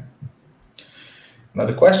 All right.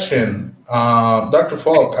 Another question. Dr.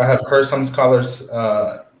 Falk, I have heard some scholars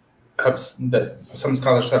have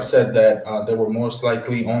said that there were most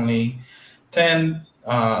likely only 3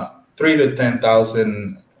 to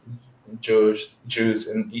 10,000 Jews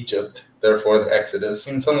in Egypt. Therefore, the Exodus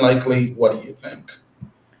seems unlikely. What do you think?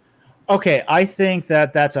 Okay, I think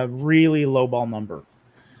that's a really lowball number.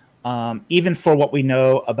 Even for what we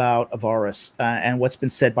know about Avaris and what's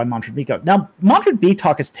been said by Manfred Beatok. Now, Manfred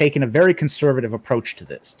Beatok has taken a very conservative approach to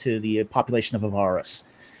this, to the population of Avaris.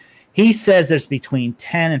 He says there's between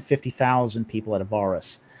 10 and 50,000 people at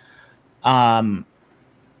Avaris.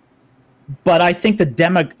 But I think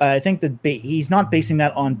he's not basing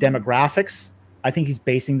that on demographics. I think he's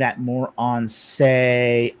basing that more on,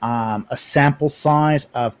 say, a sample size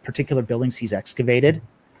of particular buildings he's excavated.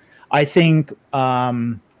 I think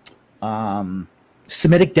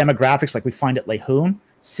Semitic demographics, like we find at Lehun,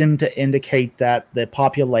 seem to indicate that the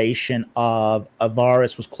population of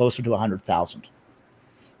Avaris was closer to 100,000.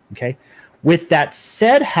 Okay. With that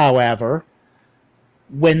said, however,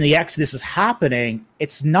 when the Exodus is happening,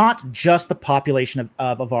 it's not just the population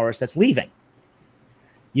of Avaris that's leaving.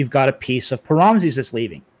 You've got a piece of Paramses that's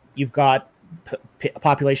leaving. You've got a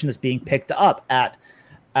population that's being picked up at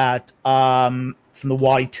from the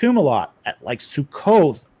Wadi Tumalot, at like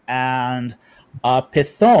Sukkot and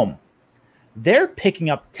Pithom. They're picking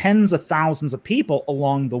up tens of thousands of people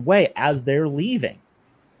along the way as they're leaving.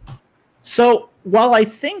 So while I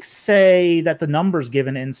think, say, that the numbers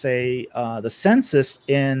given in, say, the census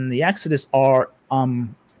in the Exodus are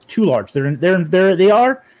too large, they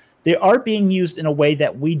are being used in a way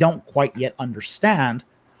that we don't quite yet understand.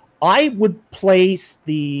 I would place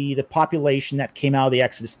the population that came out of the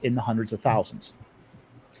Exodus in the hundreds of thousands.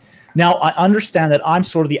 Now, I understand that I'm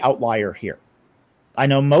sort of the outlier here. I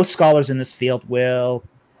know most scholars in this field will,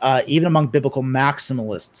 even among biblical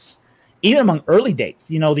maximalists, even among early dates,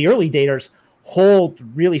 the early daters hold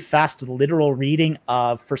really fast to the literal reading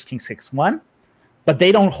of 1 Kings 6:1, but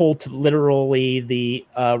they don't hold to literally the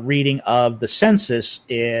reading of the census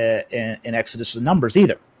in Exodus and Numbers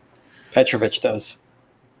either. Petrovich does.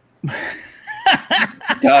 I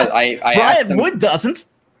asked him. Wood doesn't.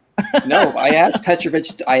 No, I asked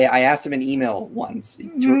Petrovich. I asked him an email once.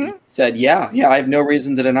 He said, "Yeah, I have no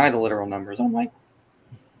reason to deny the literal numbers." I'm like,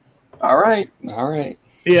 "All right."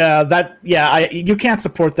 Yeah, you can't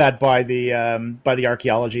support that by the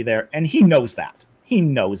archaeology there, and he knows that. He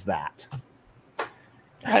knows that.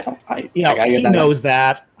 He knows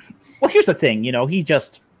that. Well, here's the thing. He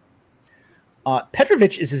just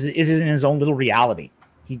Petrovich is in his own little reality.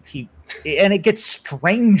 He and it gets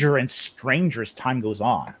stranger and stranger as time goes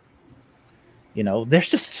on.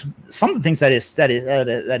 There's just some of the things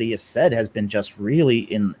that he has said has been just really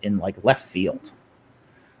in like left field.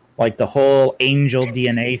 Like the whole angel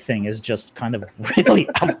DNA thing is just kind of really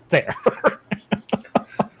out there.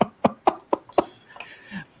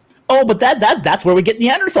 Oh, but that's where we get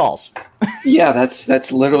Neanderthals. Yeah,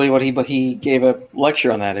 that's literally what he gave a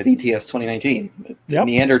lecture on that at ETS 2019. Yep.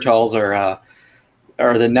 Neanderthals are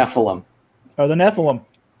the Nephilim.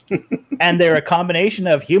 And they're a combination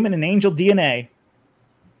of human and angel DNA.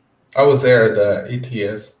 I was there at the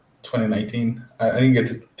ETS 2019. I didn't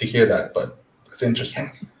get to hear that, but it's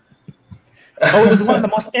interesting. Oh, it was one of the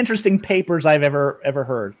most interesting papers I've ever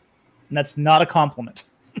heard. And that's not a compliment.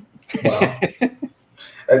 Wow.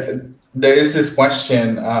 There is this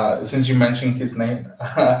question, since you mentioned his name,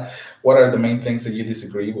 what are the main things that you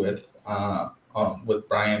disagree with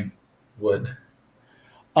Brian Wood?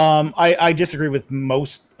 I disagree with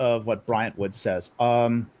most of what Bryant Wood says.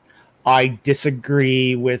 I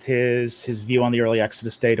disagree with his view on the early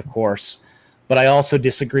Exodus date, of course, But I also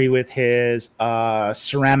disagree with his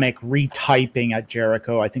ceramic retyping at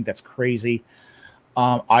Jericho. I think that's crazy.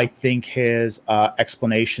 I think his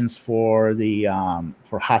explanations for the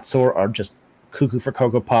for Hatzor are just cuckoo for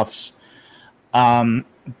Cocoa Puffs.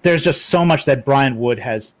 There's just so much that Bryant Wood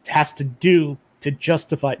has to do to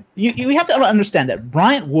justify. You have to understand that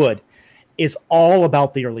Bryant Wood is all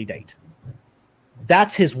about the early date.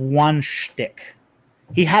 That's his one shtick.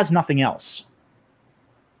 He has nothing else.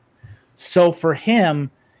 So for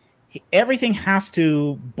him, everything has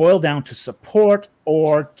to boil down to support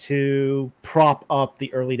or to prop up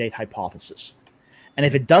the early date hypothesis. And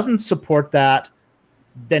if it doesn't support that,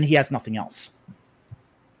 then he has nothing else.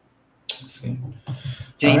 Let's see.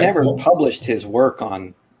 He never published his work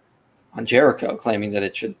on Jericho, claiming that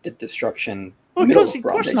it should the destruction. Well, because of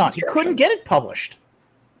course not. He couldn't get it published.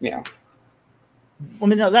 Yeah. I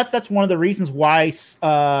mean, that's one of the reasons why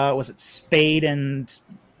was it Spade and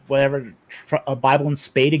whatever Bible and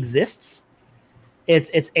Spade exists.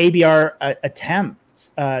 It's ABR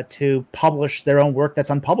attempts to publish their own work that's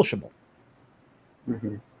unpublishable.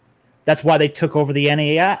 Mm-hmm. That's why they took over the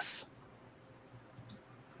NAS.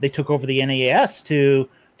 They took over the NAS to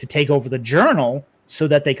take over the journal so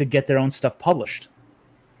that they could get their own stuff published,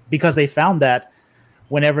 because they found that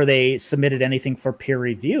whenever they submitted anything for peer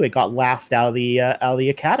review, it got laughed out of the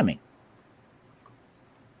academy.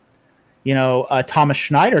 You know, Thomas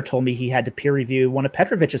Schneider told me he had to peer review one of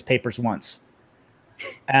Petrovich's papers once,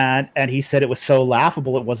 and he said it was so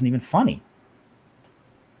laughable it wasn't even funny.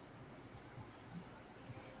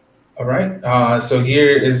 All right. So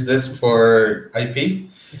here is this for IP.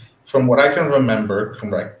 From what I can remember,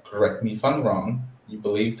 correct me if I'm wrong, you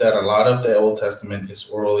believe that a lot of the Old Testament is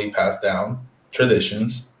orally passed down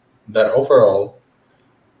traditions that overall,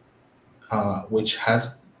 which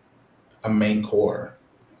has a main core.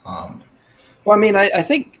 Well, I mean, I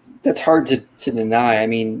think that's hard to deny. I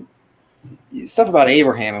mean, stuff about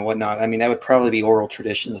Abraham and whatnot, I mean, that would probably be oral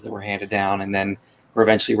traditions that were handed down and then were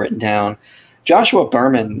eventually written down. Joshua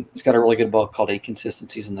Berman has got a really good book called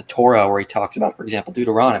Inconsistencies in the Torah, where he talks about, for example,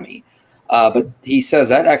 Deuteronomy. But he says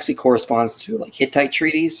that actually corresponds to like Hittite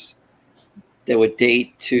treaties that would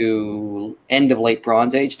date to end of late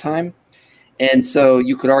Bronze Age time. And so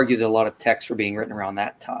you could argue that a lot of texts were being written around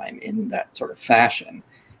that time in that sort of fashion,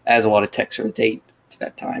 as a lot of texts are date to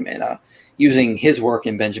that time. And using his work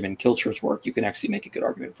and Benjamin Kilcher's work, you can actually make a good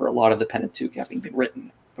argument for a lot of the Pentateuch having been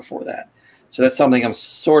written before that. So that's something I'm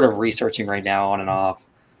sort of researching right now on and off.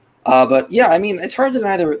 But yeah, I mean, it's hard to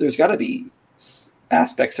deny there's got to be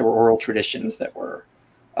aspects that were oral traditions that were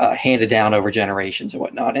handed down over generations and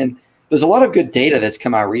whatnot. And there's a lot of good data that's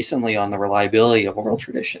come out recently on the reliability of oral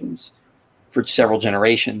traditions for several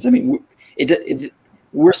generations. I mean,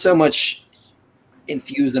 we're so much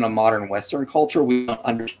infused in a modern Western culture, we don't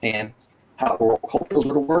understand how oral cultures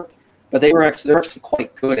would work. But they're actually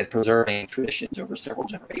quite good at preserving traditions over several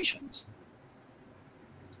generations.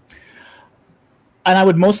 And I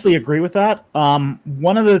would mostly agree with that.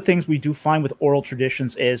 One of the things we do find with oral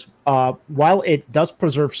traditions is while it does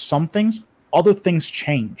preserve some things, other things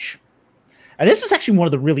change. And this is actually one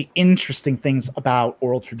of the really interesting things about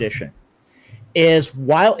oral tradition, is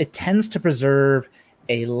while it tends to preserve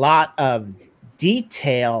a lot of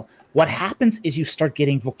detail, what happens is you start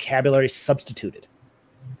getting vocabulary substituted.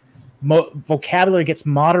 Vocabulary gets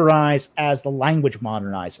modernized as the language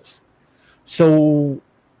modernizes. So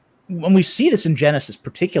when we see this in Genesis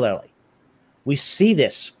particularly, we see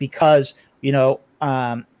this because,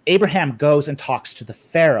 Abraham goes and talks to the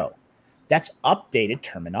Pharaoh. That's updated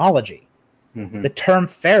terminology. Mm-hmm. The term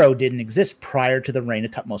Pharaoh didn't exist prior to the reign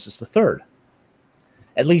of Tutmosis III,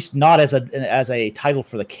 at least not as a title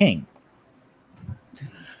for the king.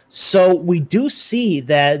 So we do see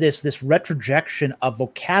that this retrojection of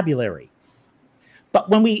vocabulary.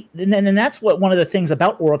 But and that's what one of the things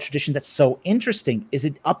about oral tradition that's so interesting is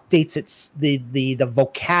it updates the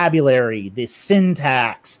vocabulary, the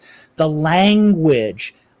syntax, the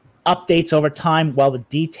language updates over time while the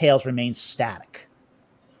details remain static.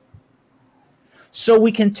 So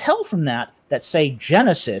we can tell from that say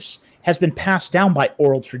Genesis has been passed down by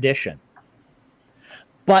oral tradition.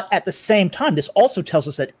 But at the same time, this also tells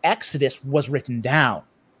us that Exodus was written down.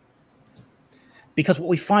 Because what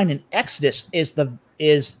we find in Exodus is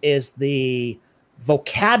the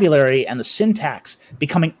vocabulary and the syntax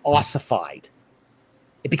becoming ossified.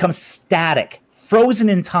 It becomes static, frozen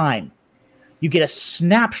in time. You get a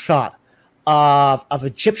snapshot of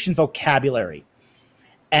Egyptian vocabulary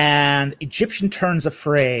and Egyptian turns of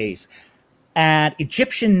phrase and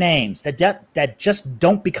Egyptian names that just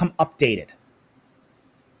don't become updated.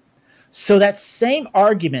 So that same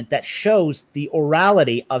argument that shows the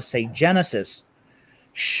orality of, say, Genesis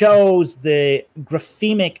shows the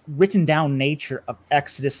graphemic, written down nature of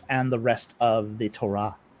Exodus and the rest of the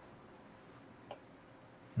Torah.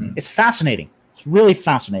 It's fascinating. It's really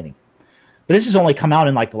fascinating. But this has only come out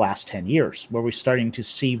in like the last 10 years, where we're starting to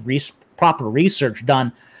see proper research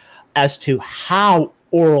done as to how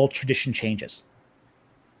oral tradition changes.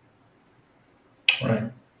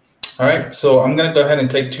 All right. So I'm going to go ahead and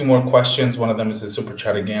take 2 more questions. One of them is a super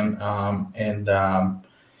chat again.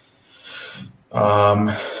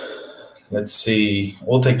 Let's see.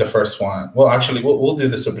 We'll take the first one. Well, actually, we'll do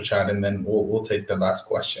the super chat, and then we'll take the last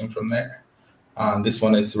question from there. This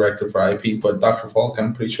one is directed for IP, but Dr. Falk,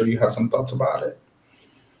 I'm pretty sure you have some thoughts about it.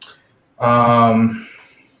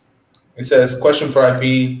 It says, question for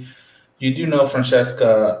IP. You do know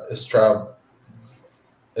Francesca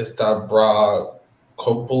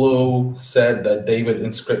Stavrakopoulos said that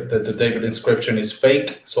the David inscription is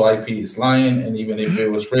fake, so IP is lying, and even if it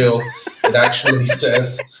was real, it actually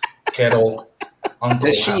says kettle,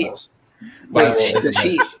 uncle, house.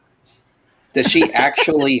 Does she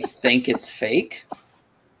actually think it's fake?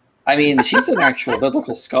 I mean, she's an actual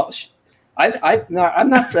biblical scholar. I'm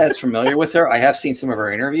not as familiar with her. I have seen some of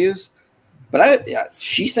her interviews, but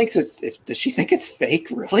she thinks does she think it's fake?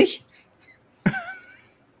 Really?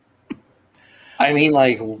 I mean,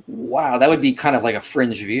 like, wow, that would be kind of like a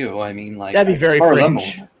fringe view. I mean, like, that'd be very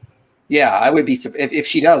fringe. Yeah, I would be if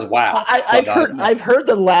she does. Wow, I've heard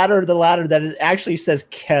the latter that it actually says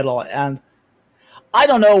kettle, and I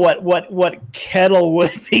don't know what Kettle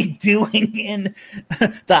would be doing in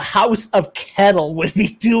the House of Kettle would be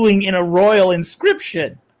doing in a royal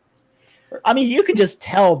inscription. I mean, you can just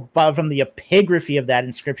tell from the epigraphy of that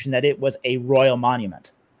inscription that it was a royal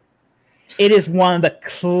monument. It is one of the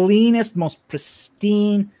cleanest, most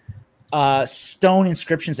pristine stone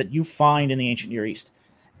inscriptions that you find in the ancient Near East.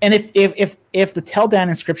 And if the Tel Dan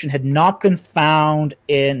inscription had not been found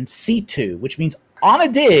in situ, which means on a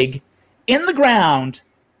dig in the ground,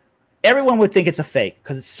 everyone would think it's a fake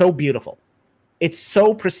because it's so beautiful. It's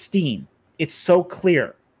so pristine. It's so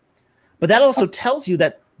clear. But that also tells you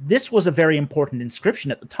that this was a very important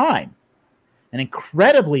inscription at the time, an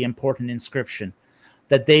incredibly important inscription,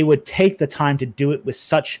 that they would take the time to do it with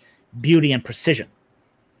such beauty and precision.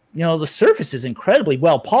 You know, the surface is incredibly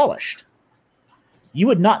well polished. You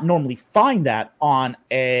would not normally find that on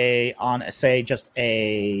say just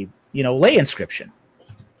a lay inscription.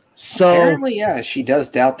 So apparently, yeah, she does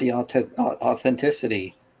doubt the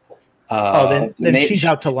authenticity. Then she's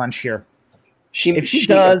out to lunch here. If she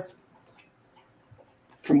does,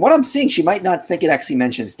 from what I'm seeing, she might not think it actually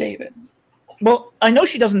mentions David. Well, I know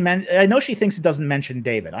she doesn't. I know she thinks it doesn't mention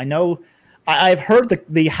David. I know. I've heard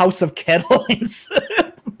the House of Kettle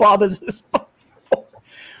bothers us.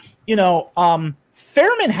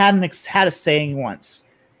 Fairman had a saying once.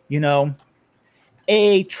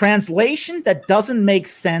 A translation that doesn't make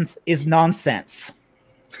sense is nonsense.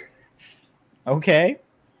 Okay.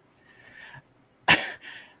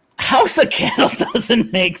 House of Kettle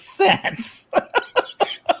doesn't make sense.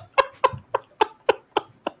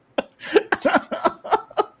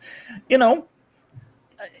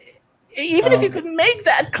 Even if you could make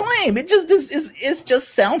that claim, it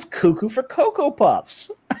just sounds cuckoo for Cocoa Puffs.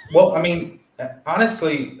 Well, I mean,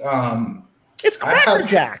 honestly, it's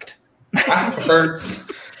crackerjacked. I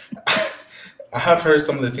have heard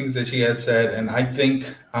some of the things that she has said, and I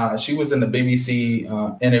think she was in the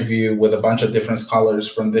BBC interview with a bunch of different scholars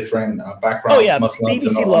from different backgrounds. Oh yeah, Muslims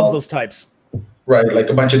BBC loves those types. Right, like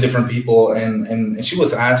a bunch of different people, and she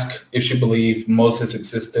was asked if she believed Moses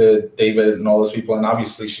existed, David, and all those people, and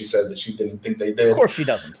obviously she said that she didn't think they did. Of course she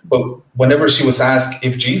doesn't. But whenever she was asked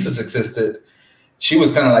if Jesus existed, she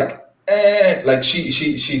was kind of like, like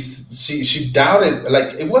she doubted.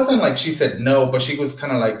 Like it wasn't like she said no, but she was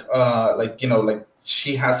kind of like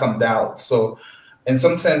she has some doubt. So in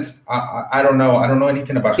some sense, I don't know. I don't know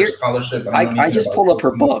anything about her scholarship. I just pulled up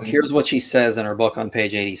her book. Here's what she says in her book on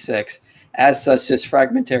page 86. As such, this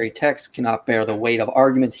fragmentary text cannot bear the weight of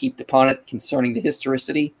arguments heaped upon it concerning the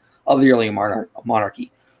historicity of the early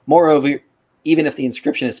monarchy. Moreover, even if the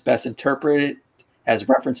inscription is best interpreted as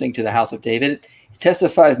referencing to the House of David, it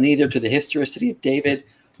testifies neither to the historicity of David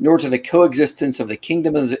nor to the coexistence of the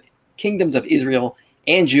kingdoms of Israel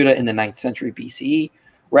and Judah in the 9th century BCE.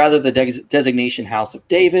 Rather, the designation House of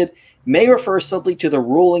David may refer simply to the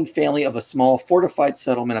ruling family of a small fortified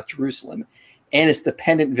settlement of Jerusalem and its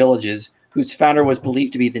dependent villages, whose founder was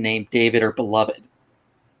believed to be the name David or Beloved.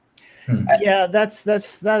 Yeah, that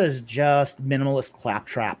is just minimalist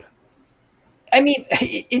claptrap. I mean,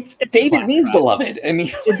 it's David means beloved. I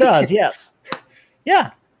mean, it does, yes.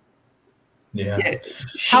 Yeah. Yeah.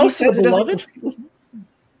 House of the Beloved?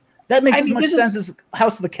 That makes as much sense as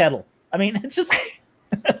House of the Kettle. I mean, it's just...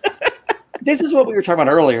 This is what we were talking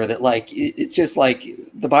about earlier, that like it's just like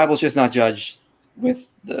the Bible's just not judged with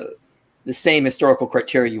the same historical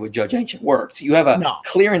criteria you would judge ancient works. You have a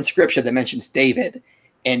clear inscription that mentions David,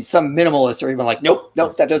 and some minimalists are even like, nope,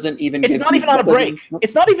 that doesn't even. It's not even on a break.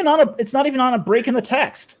 It's not even on a break in the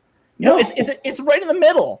text. No, it's right in the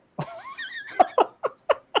middle.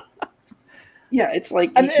 Yeah, it's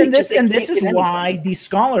like, and this is why these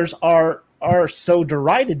scholars are so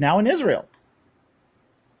derided now in Israel.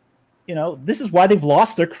 You know, this is why they've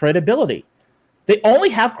lost their credibility. They only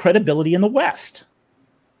have credibility in the West,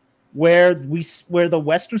 where the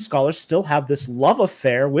Western scholars still have this love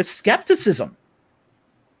affair with skepticism.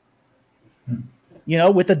 You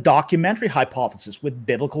know, with the documentary hypothesis, with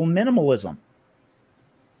biblical minimalism.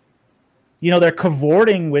 You know, they're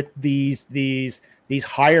cavorting with these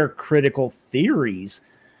higher critical theories,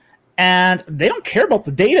 and they don't care about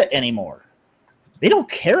the data anymore. They don't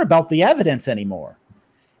care about the evidence anymore.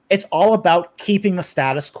 It's all about keeping the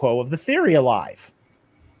status quo of the theory alive.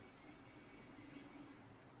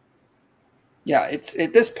 Yeah, it's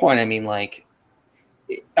at this point, I mean, like,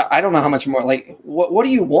 I don't know how much more, like, what do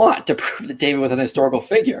you want to prove that David was an historical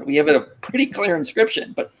figure? We have a pretty clear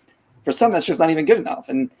inscription, but for some, that's just not even good enough.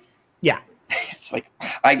 And yeah, it's like,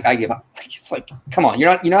 I give up. Like, it's like, come on,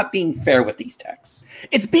 you're not being fair with these texts.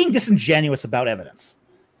 It's being disingenuous about evidence.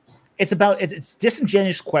 It's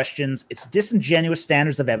disingenuous questions. It's disingenuous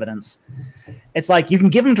standards of evidence. It's like you can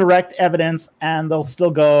give them direct evidence and they'll still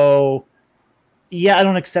go, yeah, I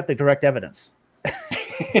don't accept the direct evidence.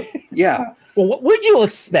 Yeah. Well, what would you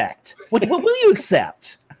expect? What will you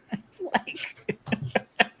accept? It's like...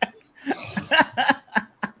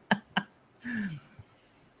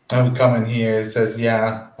 I have a comment here. It says,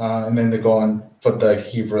 yeah, and then they go and put the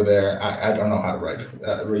Hebrew there. I don't know how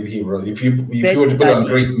to read Hebrew. If you were to put it on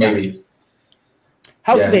Greek, maybe.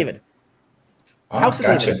 House of David. House of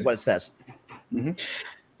David is what it says. Mm-hmm.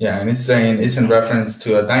 Yeah, and it's saying it's in reference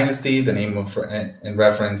to a dynasty, the name of in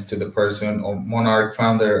reference to the person or monarch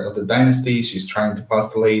founder of the dynasty. She's trying to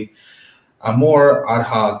postulate a more ad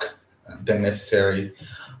hoc than necessary.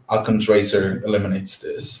 Occam's razor eliminates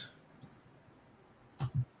this.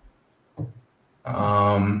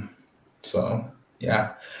 So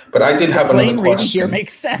yeah, but I did have another question. Here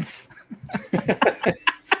makes sense.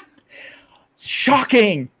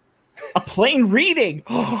 Shocking. A plain reading.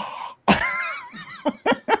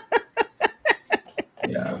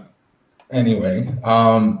 Yeah. Anyway,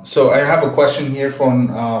 so I have a question here from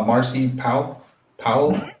Marcy Powell,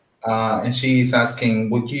 and she's asking,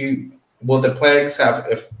 will the plagues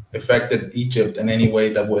have affected Egypt in any way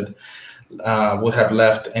that would have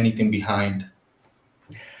left anything behind?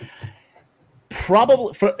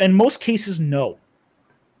 Probably, in most cases, no.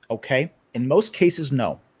 Okay? In most cases,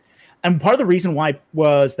 no. And part of the reason why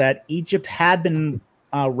was that Egypt had been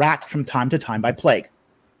racked from time to time by plague.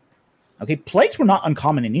 Okay? Plagues were not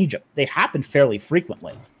uncommon in Egypt. They happened fairly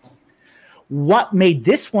frequently. What made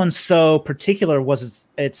this one so particular was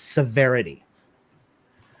its severity.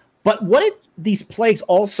 But these plagues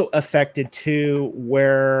also affected too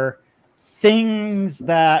were things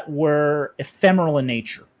that were ephemeral in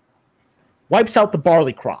nature. Wipes out the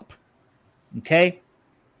barley crop. Okay?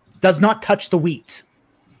 Does not touch the wheat.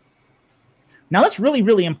 Now that's really,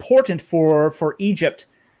 really important for Egypt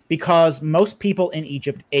because most people in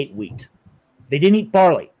Egypt ate wheat. They didn't eat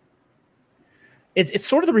barley. It's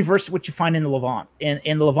sort of the reverse of what you find in the Levant.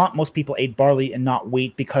 In the Levant, most people ate barley and not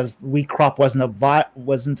wheat because the wheat crop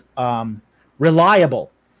wasn't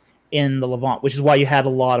reliable in the Levant, which is why you had a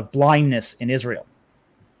lot of blindness in Israel.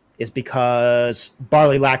 Is because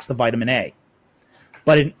barley lacks the vitamin A.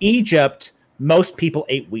 But in Egypt, most people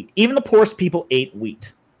ate wheat. Even the poorest people ate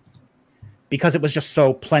wheat because it was just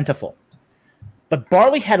so plentiful. But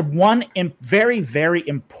barley had one very, very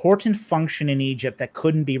important function in Egypt that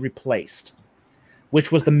couldn't be replaced,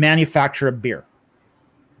 which was the manufacture of beer.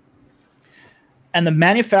 And the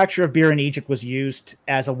manufacture of beer in Egypt was used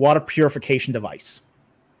as a water purification device.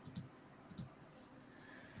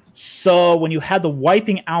 So when you had the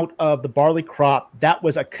wiping out of the barley crop, that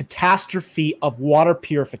was a catastrophe of water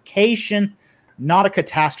purification, not a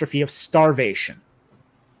catastrophe of starvation.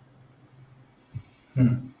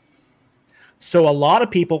 So a lot of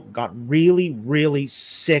people got really, really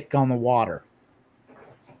sick on the water.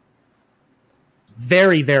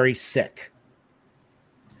 Very, very sick.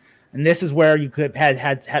 And this is where you could have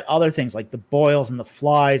had other things like the boils and the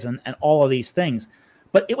flies and all of these things.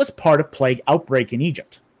 But it was part of plague outbreak in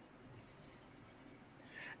Egypt.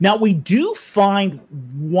 Now, we do find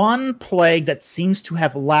one plague that seems to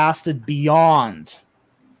have lasted beyond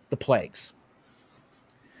the plagues,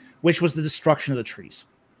 which was the destruction of the trees.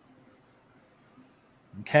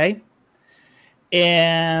 Okay?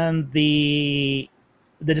 And the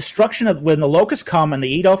destruction of when the locusts come and they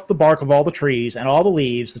eat off the bark of all the trees and all the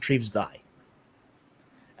leaves die.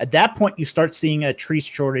 At that point, you start seeing a tree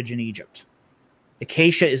shortage in Egypt.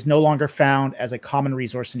 Acacia is no longer found as a common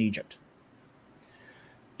resource in Egypt.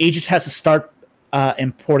 Egypt has to start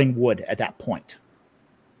importing wood at that point.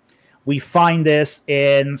 We find this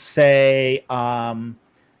in, say, in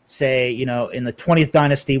the 20th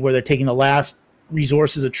dynasty, where they're taking the last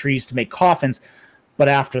resources of trees to make coffins. But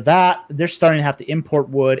after that, they're starting to have to import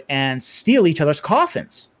wood and steal each other's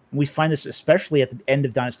coffins. We find this especially at the end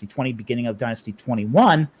of Dynasty 20, beginning of Dynasty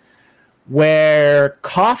 21, where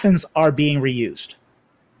coffins are being reused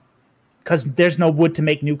because there's no wood to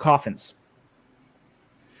make new coffins.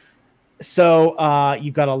 So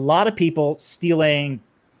you've got a lot of people stealing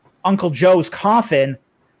Uncle Joe's coffin,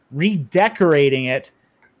 redecorating it,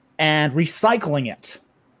 and recycling it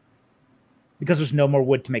because there's no more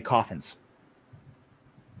wood to make coffins.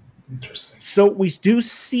 Interesting. So we do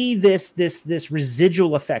see this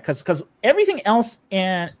residual effect because everything else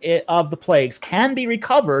of the plagues can be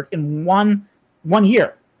recovered in one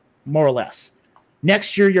year, more or less.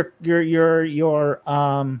 Next year, your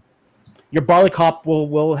barley crop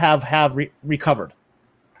will have recovered.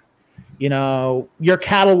 Your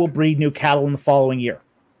cattle will breed new cattle in the following year.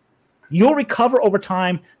 You'll recover over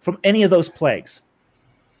time from any of those plagues.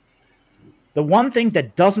 The one thing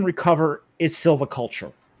that doesn't recover is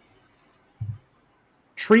silviculture.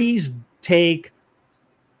 Trees take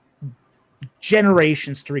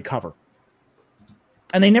generations to recover.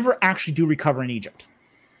 And they never actually do recover in Egypt.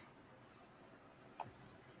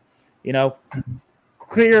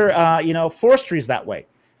 Forestry is that way.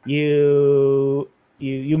 You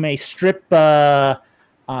may strip log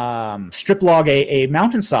a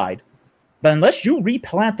mountainside, but unless you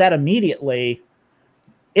replant that immediately,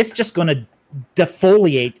 it's just going to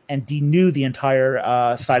defoliate and denude the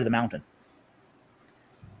entire side of the mountain.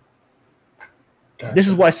 Gotcha. This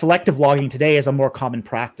is why selective logging today is a more common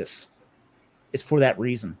practice. It's for that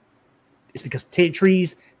reason. It's because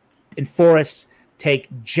trees and forests take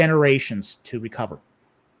generations to recover.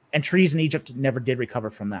 And trees in Egypt never did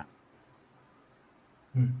recover from that.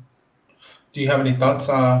 Do you have any thoughts,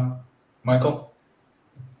 Michael?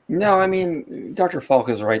 No, I mean, Dr. Falk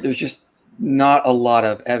is right. There's just not a lot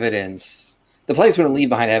of evidence. The plagues wouldn't leave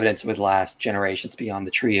behind evidence with last generations beyond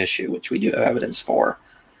the tree issue, which we do have evidence for.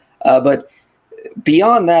 But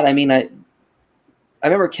beyond that, I mean, I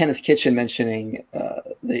remember Kenneth Kitchen mentioning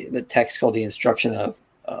the text called the Instruction of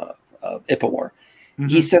Ippawar. Mm-hmm.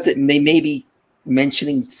 He says they may be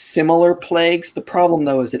mentioning similar plagues. The problem,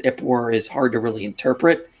 though, is that Ippawar is hard to really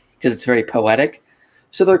interpret because it's very poetic.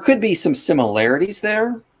 So there could be some similarities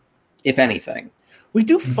there, if anything. We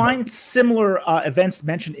do find similar events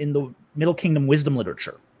mentioned in the Middle Kingdom wisdom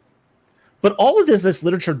literature. But all of this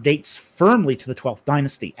literature dates firmly to the 12th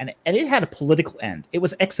dynasty, and it had a political end. It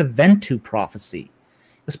was ex eventu prophecy.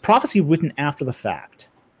 It was prophecy written after the fact.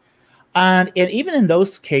 And even in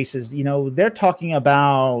those cases, they're talking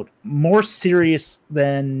about more serious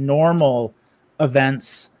than normal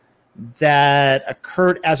events that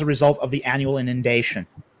occurred as a result of the annual inundation,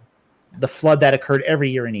 the flood that occurred every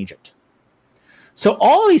year in Egypt. So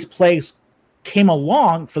all of these plagues came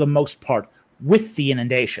along, for the most part, with the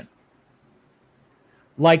inundation.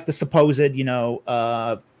 Like the supposed,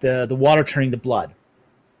 the water turning to blood.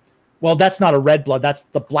 Well, that's not a red blood. That's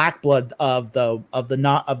the black blood of the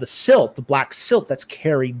silt, the black silt that's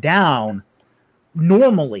carried down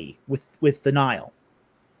normally with the Nile.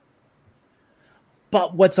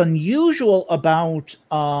 But what's unusual about,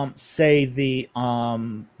 say, the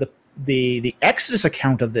Exodus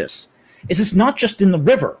account of this is it's not just in the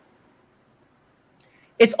river.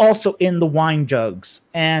 It's also in the wine jugs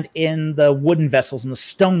and in the wooden vessels and the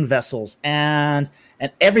stone vessels and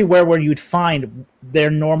everywhere where you'd find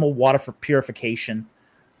their normal water for purification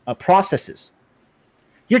processes.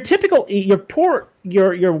 Your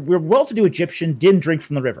well-to-do Egyptian didn't drink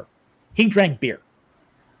from the river. He drank beer.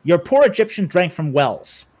 Your poor Egyptian drank from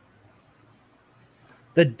wells.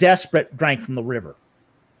 The desperate drank from the river.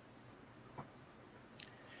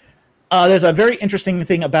 There's a very interesting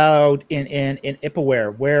thing about in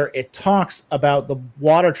Ippawar where it talks about the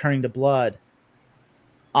water turning to blood,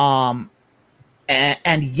 and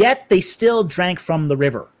yet they still drank from the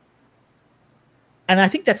river. And I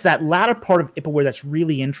think that's that latter part of Ippawar that's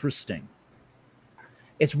really interesting.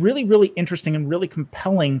 It's really, really interesting and really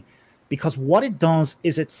compelling because what it does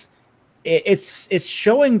is it's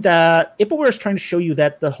showing that Ippaware is trying to show you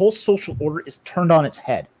that the whole social order is turned on its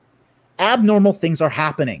head. Abnormal things are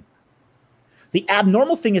happening. The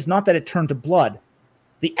abnormal thing is not that it turned to blood.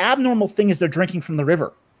 The abnormal thing is they're drinking from the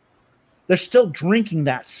river. They're still drinking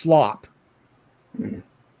that slop. Mm.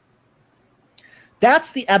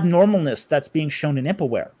 That's the abnormalness that's being shown in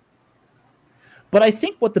Ippaware. But I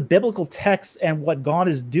think what the biblical text and what God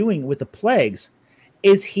is doing with the plagues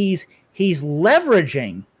is he's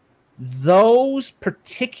leveraging those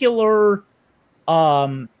particular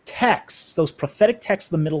texts, those prophetic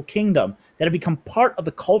texts of the Middle Kingdom that have become part of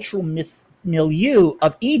the cultural milieu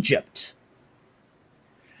of Egypt.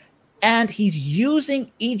 And he's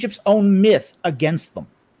using Egypt's own myth against them,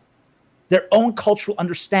 their own cultural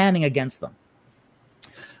understanding against them.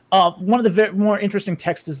 One of the very more interesting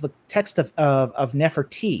texts is the text of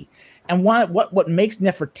Nefertiti. And what makes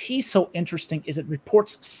Nefertiti so interesting is it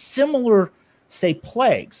reports similar, say,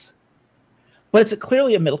 plagues. But it's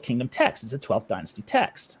clearly a Middle Kingdom text. It's a 12th dynasty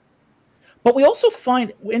text. But we also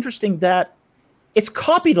find interesting that it's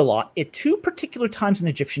copied a lot at two particular times in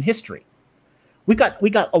Egyptian history. We got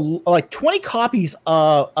like 20 copies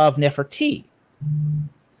of Nefertiti.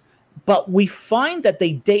 But we find that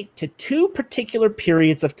they date to two particular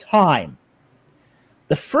periods of time.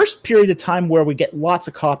 The first period of time where we get lots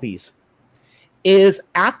of copies is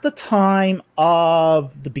at the time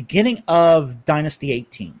of the beginning of Dynasty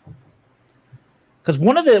 18. Because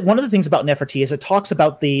one of the things about Nefertiti is it talks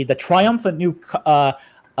about the triumphant new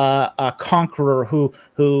conqueror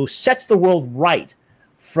who sets the world right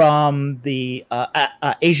from the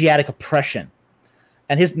Asiatic oppression,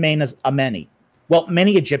 and his name is Ameni. Well,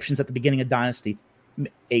 many Egyptians at the beginning of Dynasty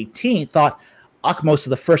 18 thought Ahmose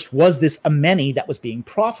I was this Ameni that was being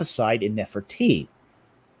prophesied in Nefertiti.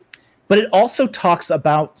 But it also talks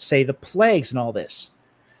about, say, the plagues and all this.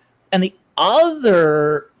 And the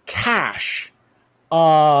other cache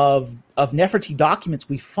of Nefertiti documents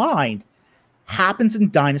we find happens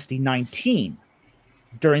in Dynasty 19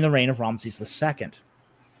 during the reign of Ramses II.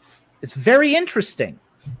 It's very interesting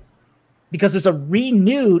because there's a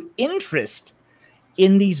renewed interest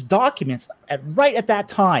in these documents right at that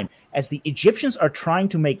time as the Egyptians are trying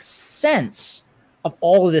to make sense of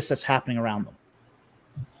all of this that's happening around them.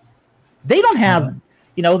 They don't have,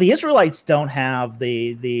 the Israelites don't have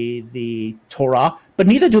the Torah, but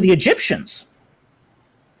neither do the Egyptians.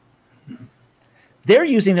 They're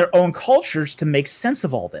using their own cultures to make sense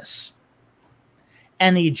of all this.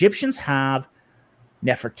 And the Egyptians have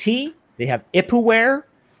Nefertiti, they have Ippaware,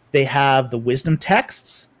 they have the wisdom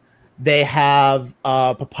texts, they have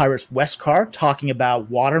Papyrus Westcar talking about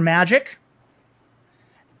water magic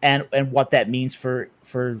and what that means for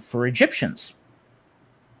Egyptians.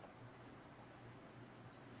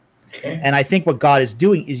 Okay. And I think what God is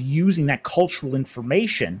doing is using that cultural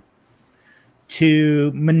information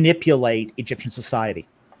to manipulate Egyptian society.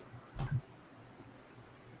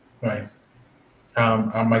 Right.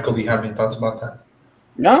 Michael, do you have any thoughts about that?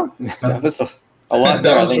 No, that was a lot.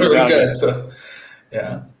 That was really good. So,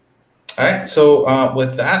 yeah. All right. So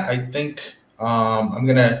with that, I think I'm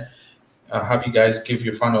gonna have you guys give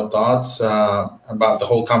your final thoughts about the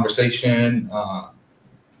whole conversation.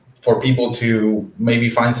 For people to maybe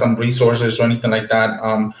find some resources or anything like that.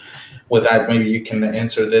 With that, maybe you can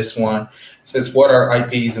answer this one. It says, what are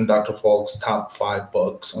IP's and Dr. Falk's top 5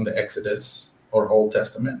 books on the Exodus or Old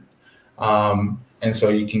Testament? And so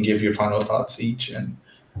you can give your final thoughts each, and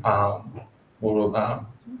we'll I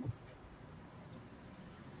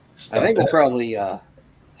think we'll probably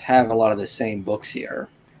have a lot of the same books here.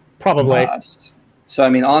 Probably. So, I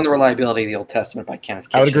mean, On the Reliability of the Old Testament by Kenneth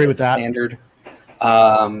Kitchen. I would agree with that. Standard.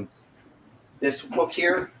 This book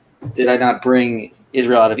here, Did I Not Bring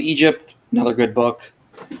Israel Out of Egypt? Another good book.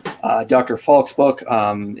 Dr. Falk's book,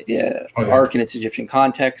 Ark in its Egyptian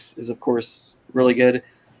Context, is, of course, really good.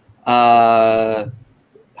 Hoffmeyer,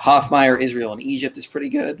 Israel and Egypt is pretty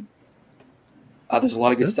good. There's a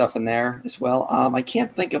lot of good stuff in there as well. I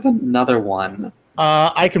can't think of another one.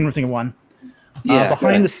 I can think of one. Yeah,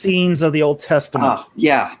 Behind the Scenes of the Old Testament.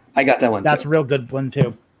 Yeah, I got that one. That's a real good one,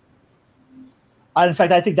 too. In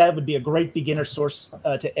fact, I think that would be a great beginner source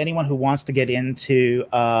to anyone who wants to get into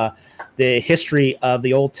the history of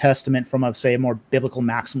the Old Testament from, say, a more biblical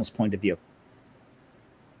maximalist point of view.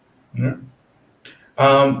 Yeah.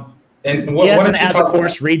 And as a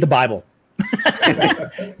course, read the Bible.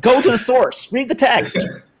 Go to the source. Read the text.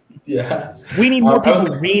 Yeah. We need more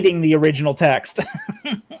people reading the original text.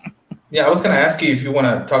 Yeah, I was going to ask you if you want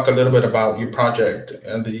to talk a little bit about your project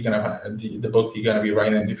and that you're going to the book that you're going to be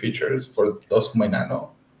writing in the future for those who might not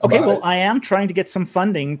know. Okay, well, I am trying to get some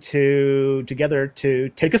funding together to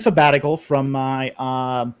take a sabbatical from my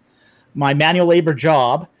my manual labor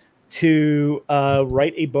job to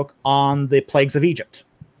write a book on the plagues of Egypt.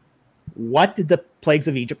 What did the plagues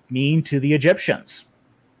of Egypt mean to the Egyptians?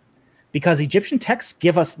 Because Egyptian texts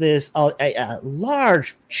give us this a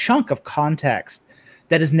large chunk of context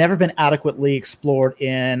that has never been adequately explored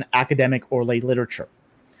in academic or lay literature.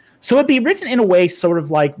 So it'd be written in a way sort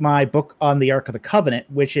of like my book on the Ark of the Covenant,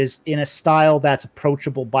 which is in a style that's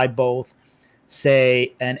approachable by both,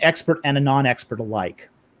 say, an expert and a non-expert alike.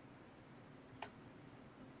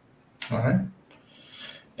 All right.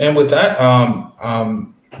 And with that,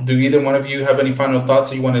 do either one of you have any final thoughts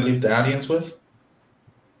that you want to leave the audience with?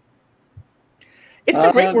 It's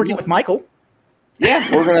been great working with Michael. Yeah,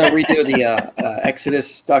 we're going to redo the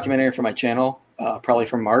Exodus documentary for my channel, probably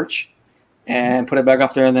for March, and put it back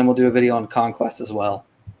up there, and then we'll do a video on Conquest as well.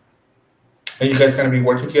 Are you guys going to be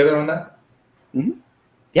working together on that? Mm-hmm.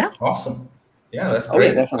 Yeah. Awesome. Yeah, that's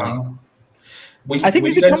great. Oh, yeah, definitely. I think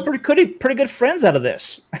we've become pretty good friends out of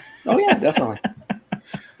this. Oh, yeah, definitely.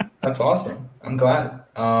 That's awesome. I'm glad.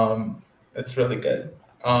 It's really good.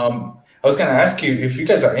 I was going to ask you if you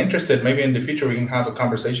guys are interested. Maybe in the future we can have a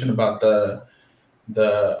conversation about the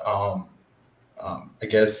I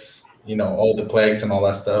guess all the plagues and all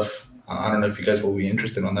that stuff. I don't know if you guys will be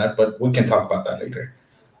interested on that, but we can talk about that later.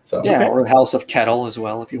 So yeah, or House of Kettle as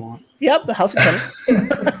well if you want. Yep, the House of Kettle.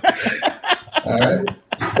 All right.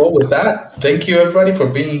 Well, with that, thank you everybody for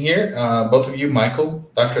being here. Both of you, Michael,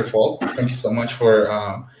 Dr. Falk, thank you so much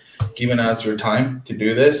for giving us your time to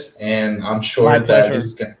do this, and I'm sure that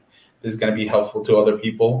this is going to be helpful to other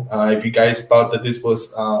people. If you guys thought that this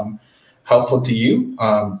was helpful to you,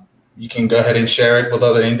 you can go ahead and share it with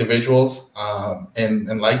other individuals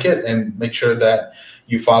and like it, and make sure that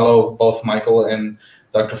you follow both Michael and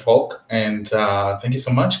Dr. Falk. And thank you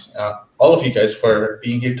so much, all of you guys, for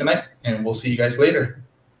being here tonight, and we'll see you guys later.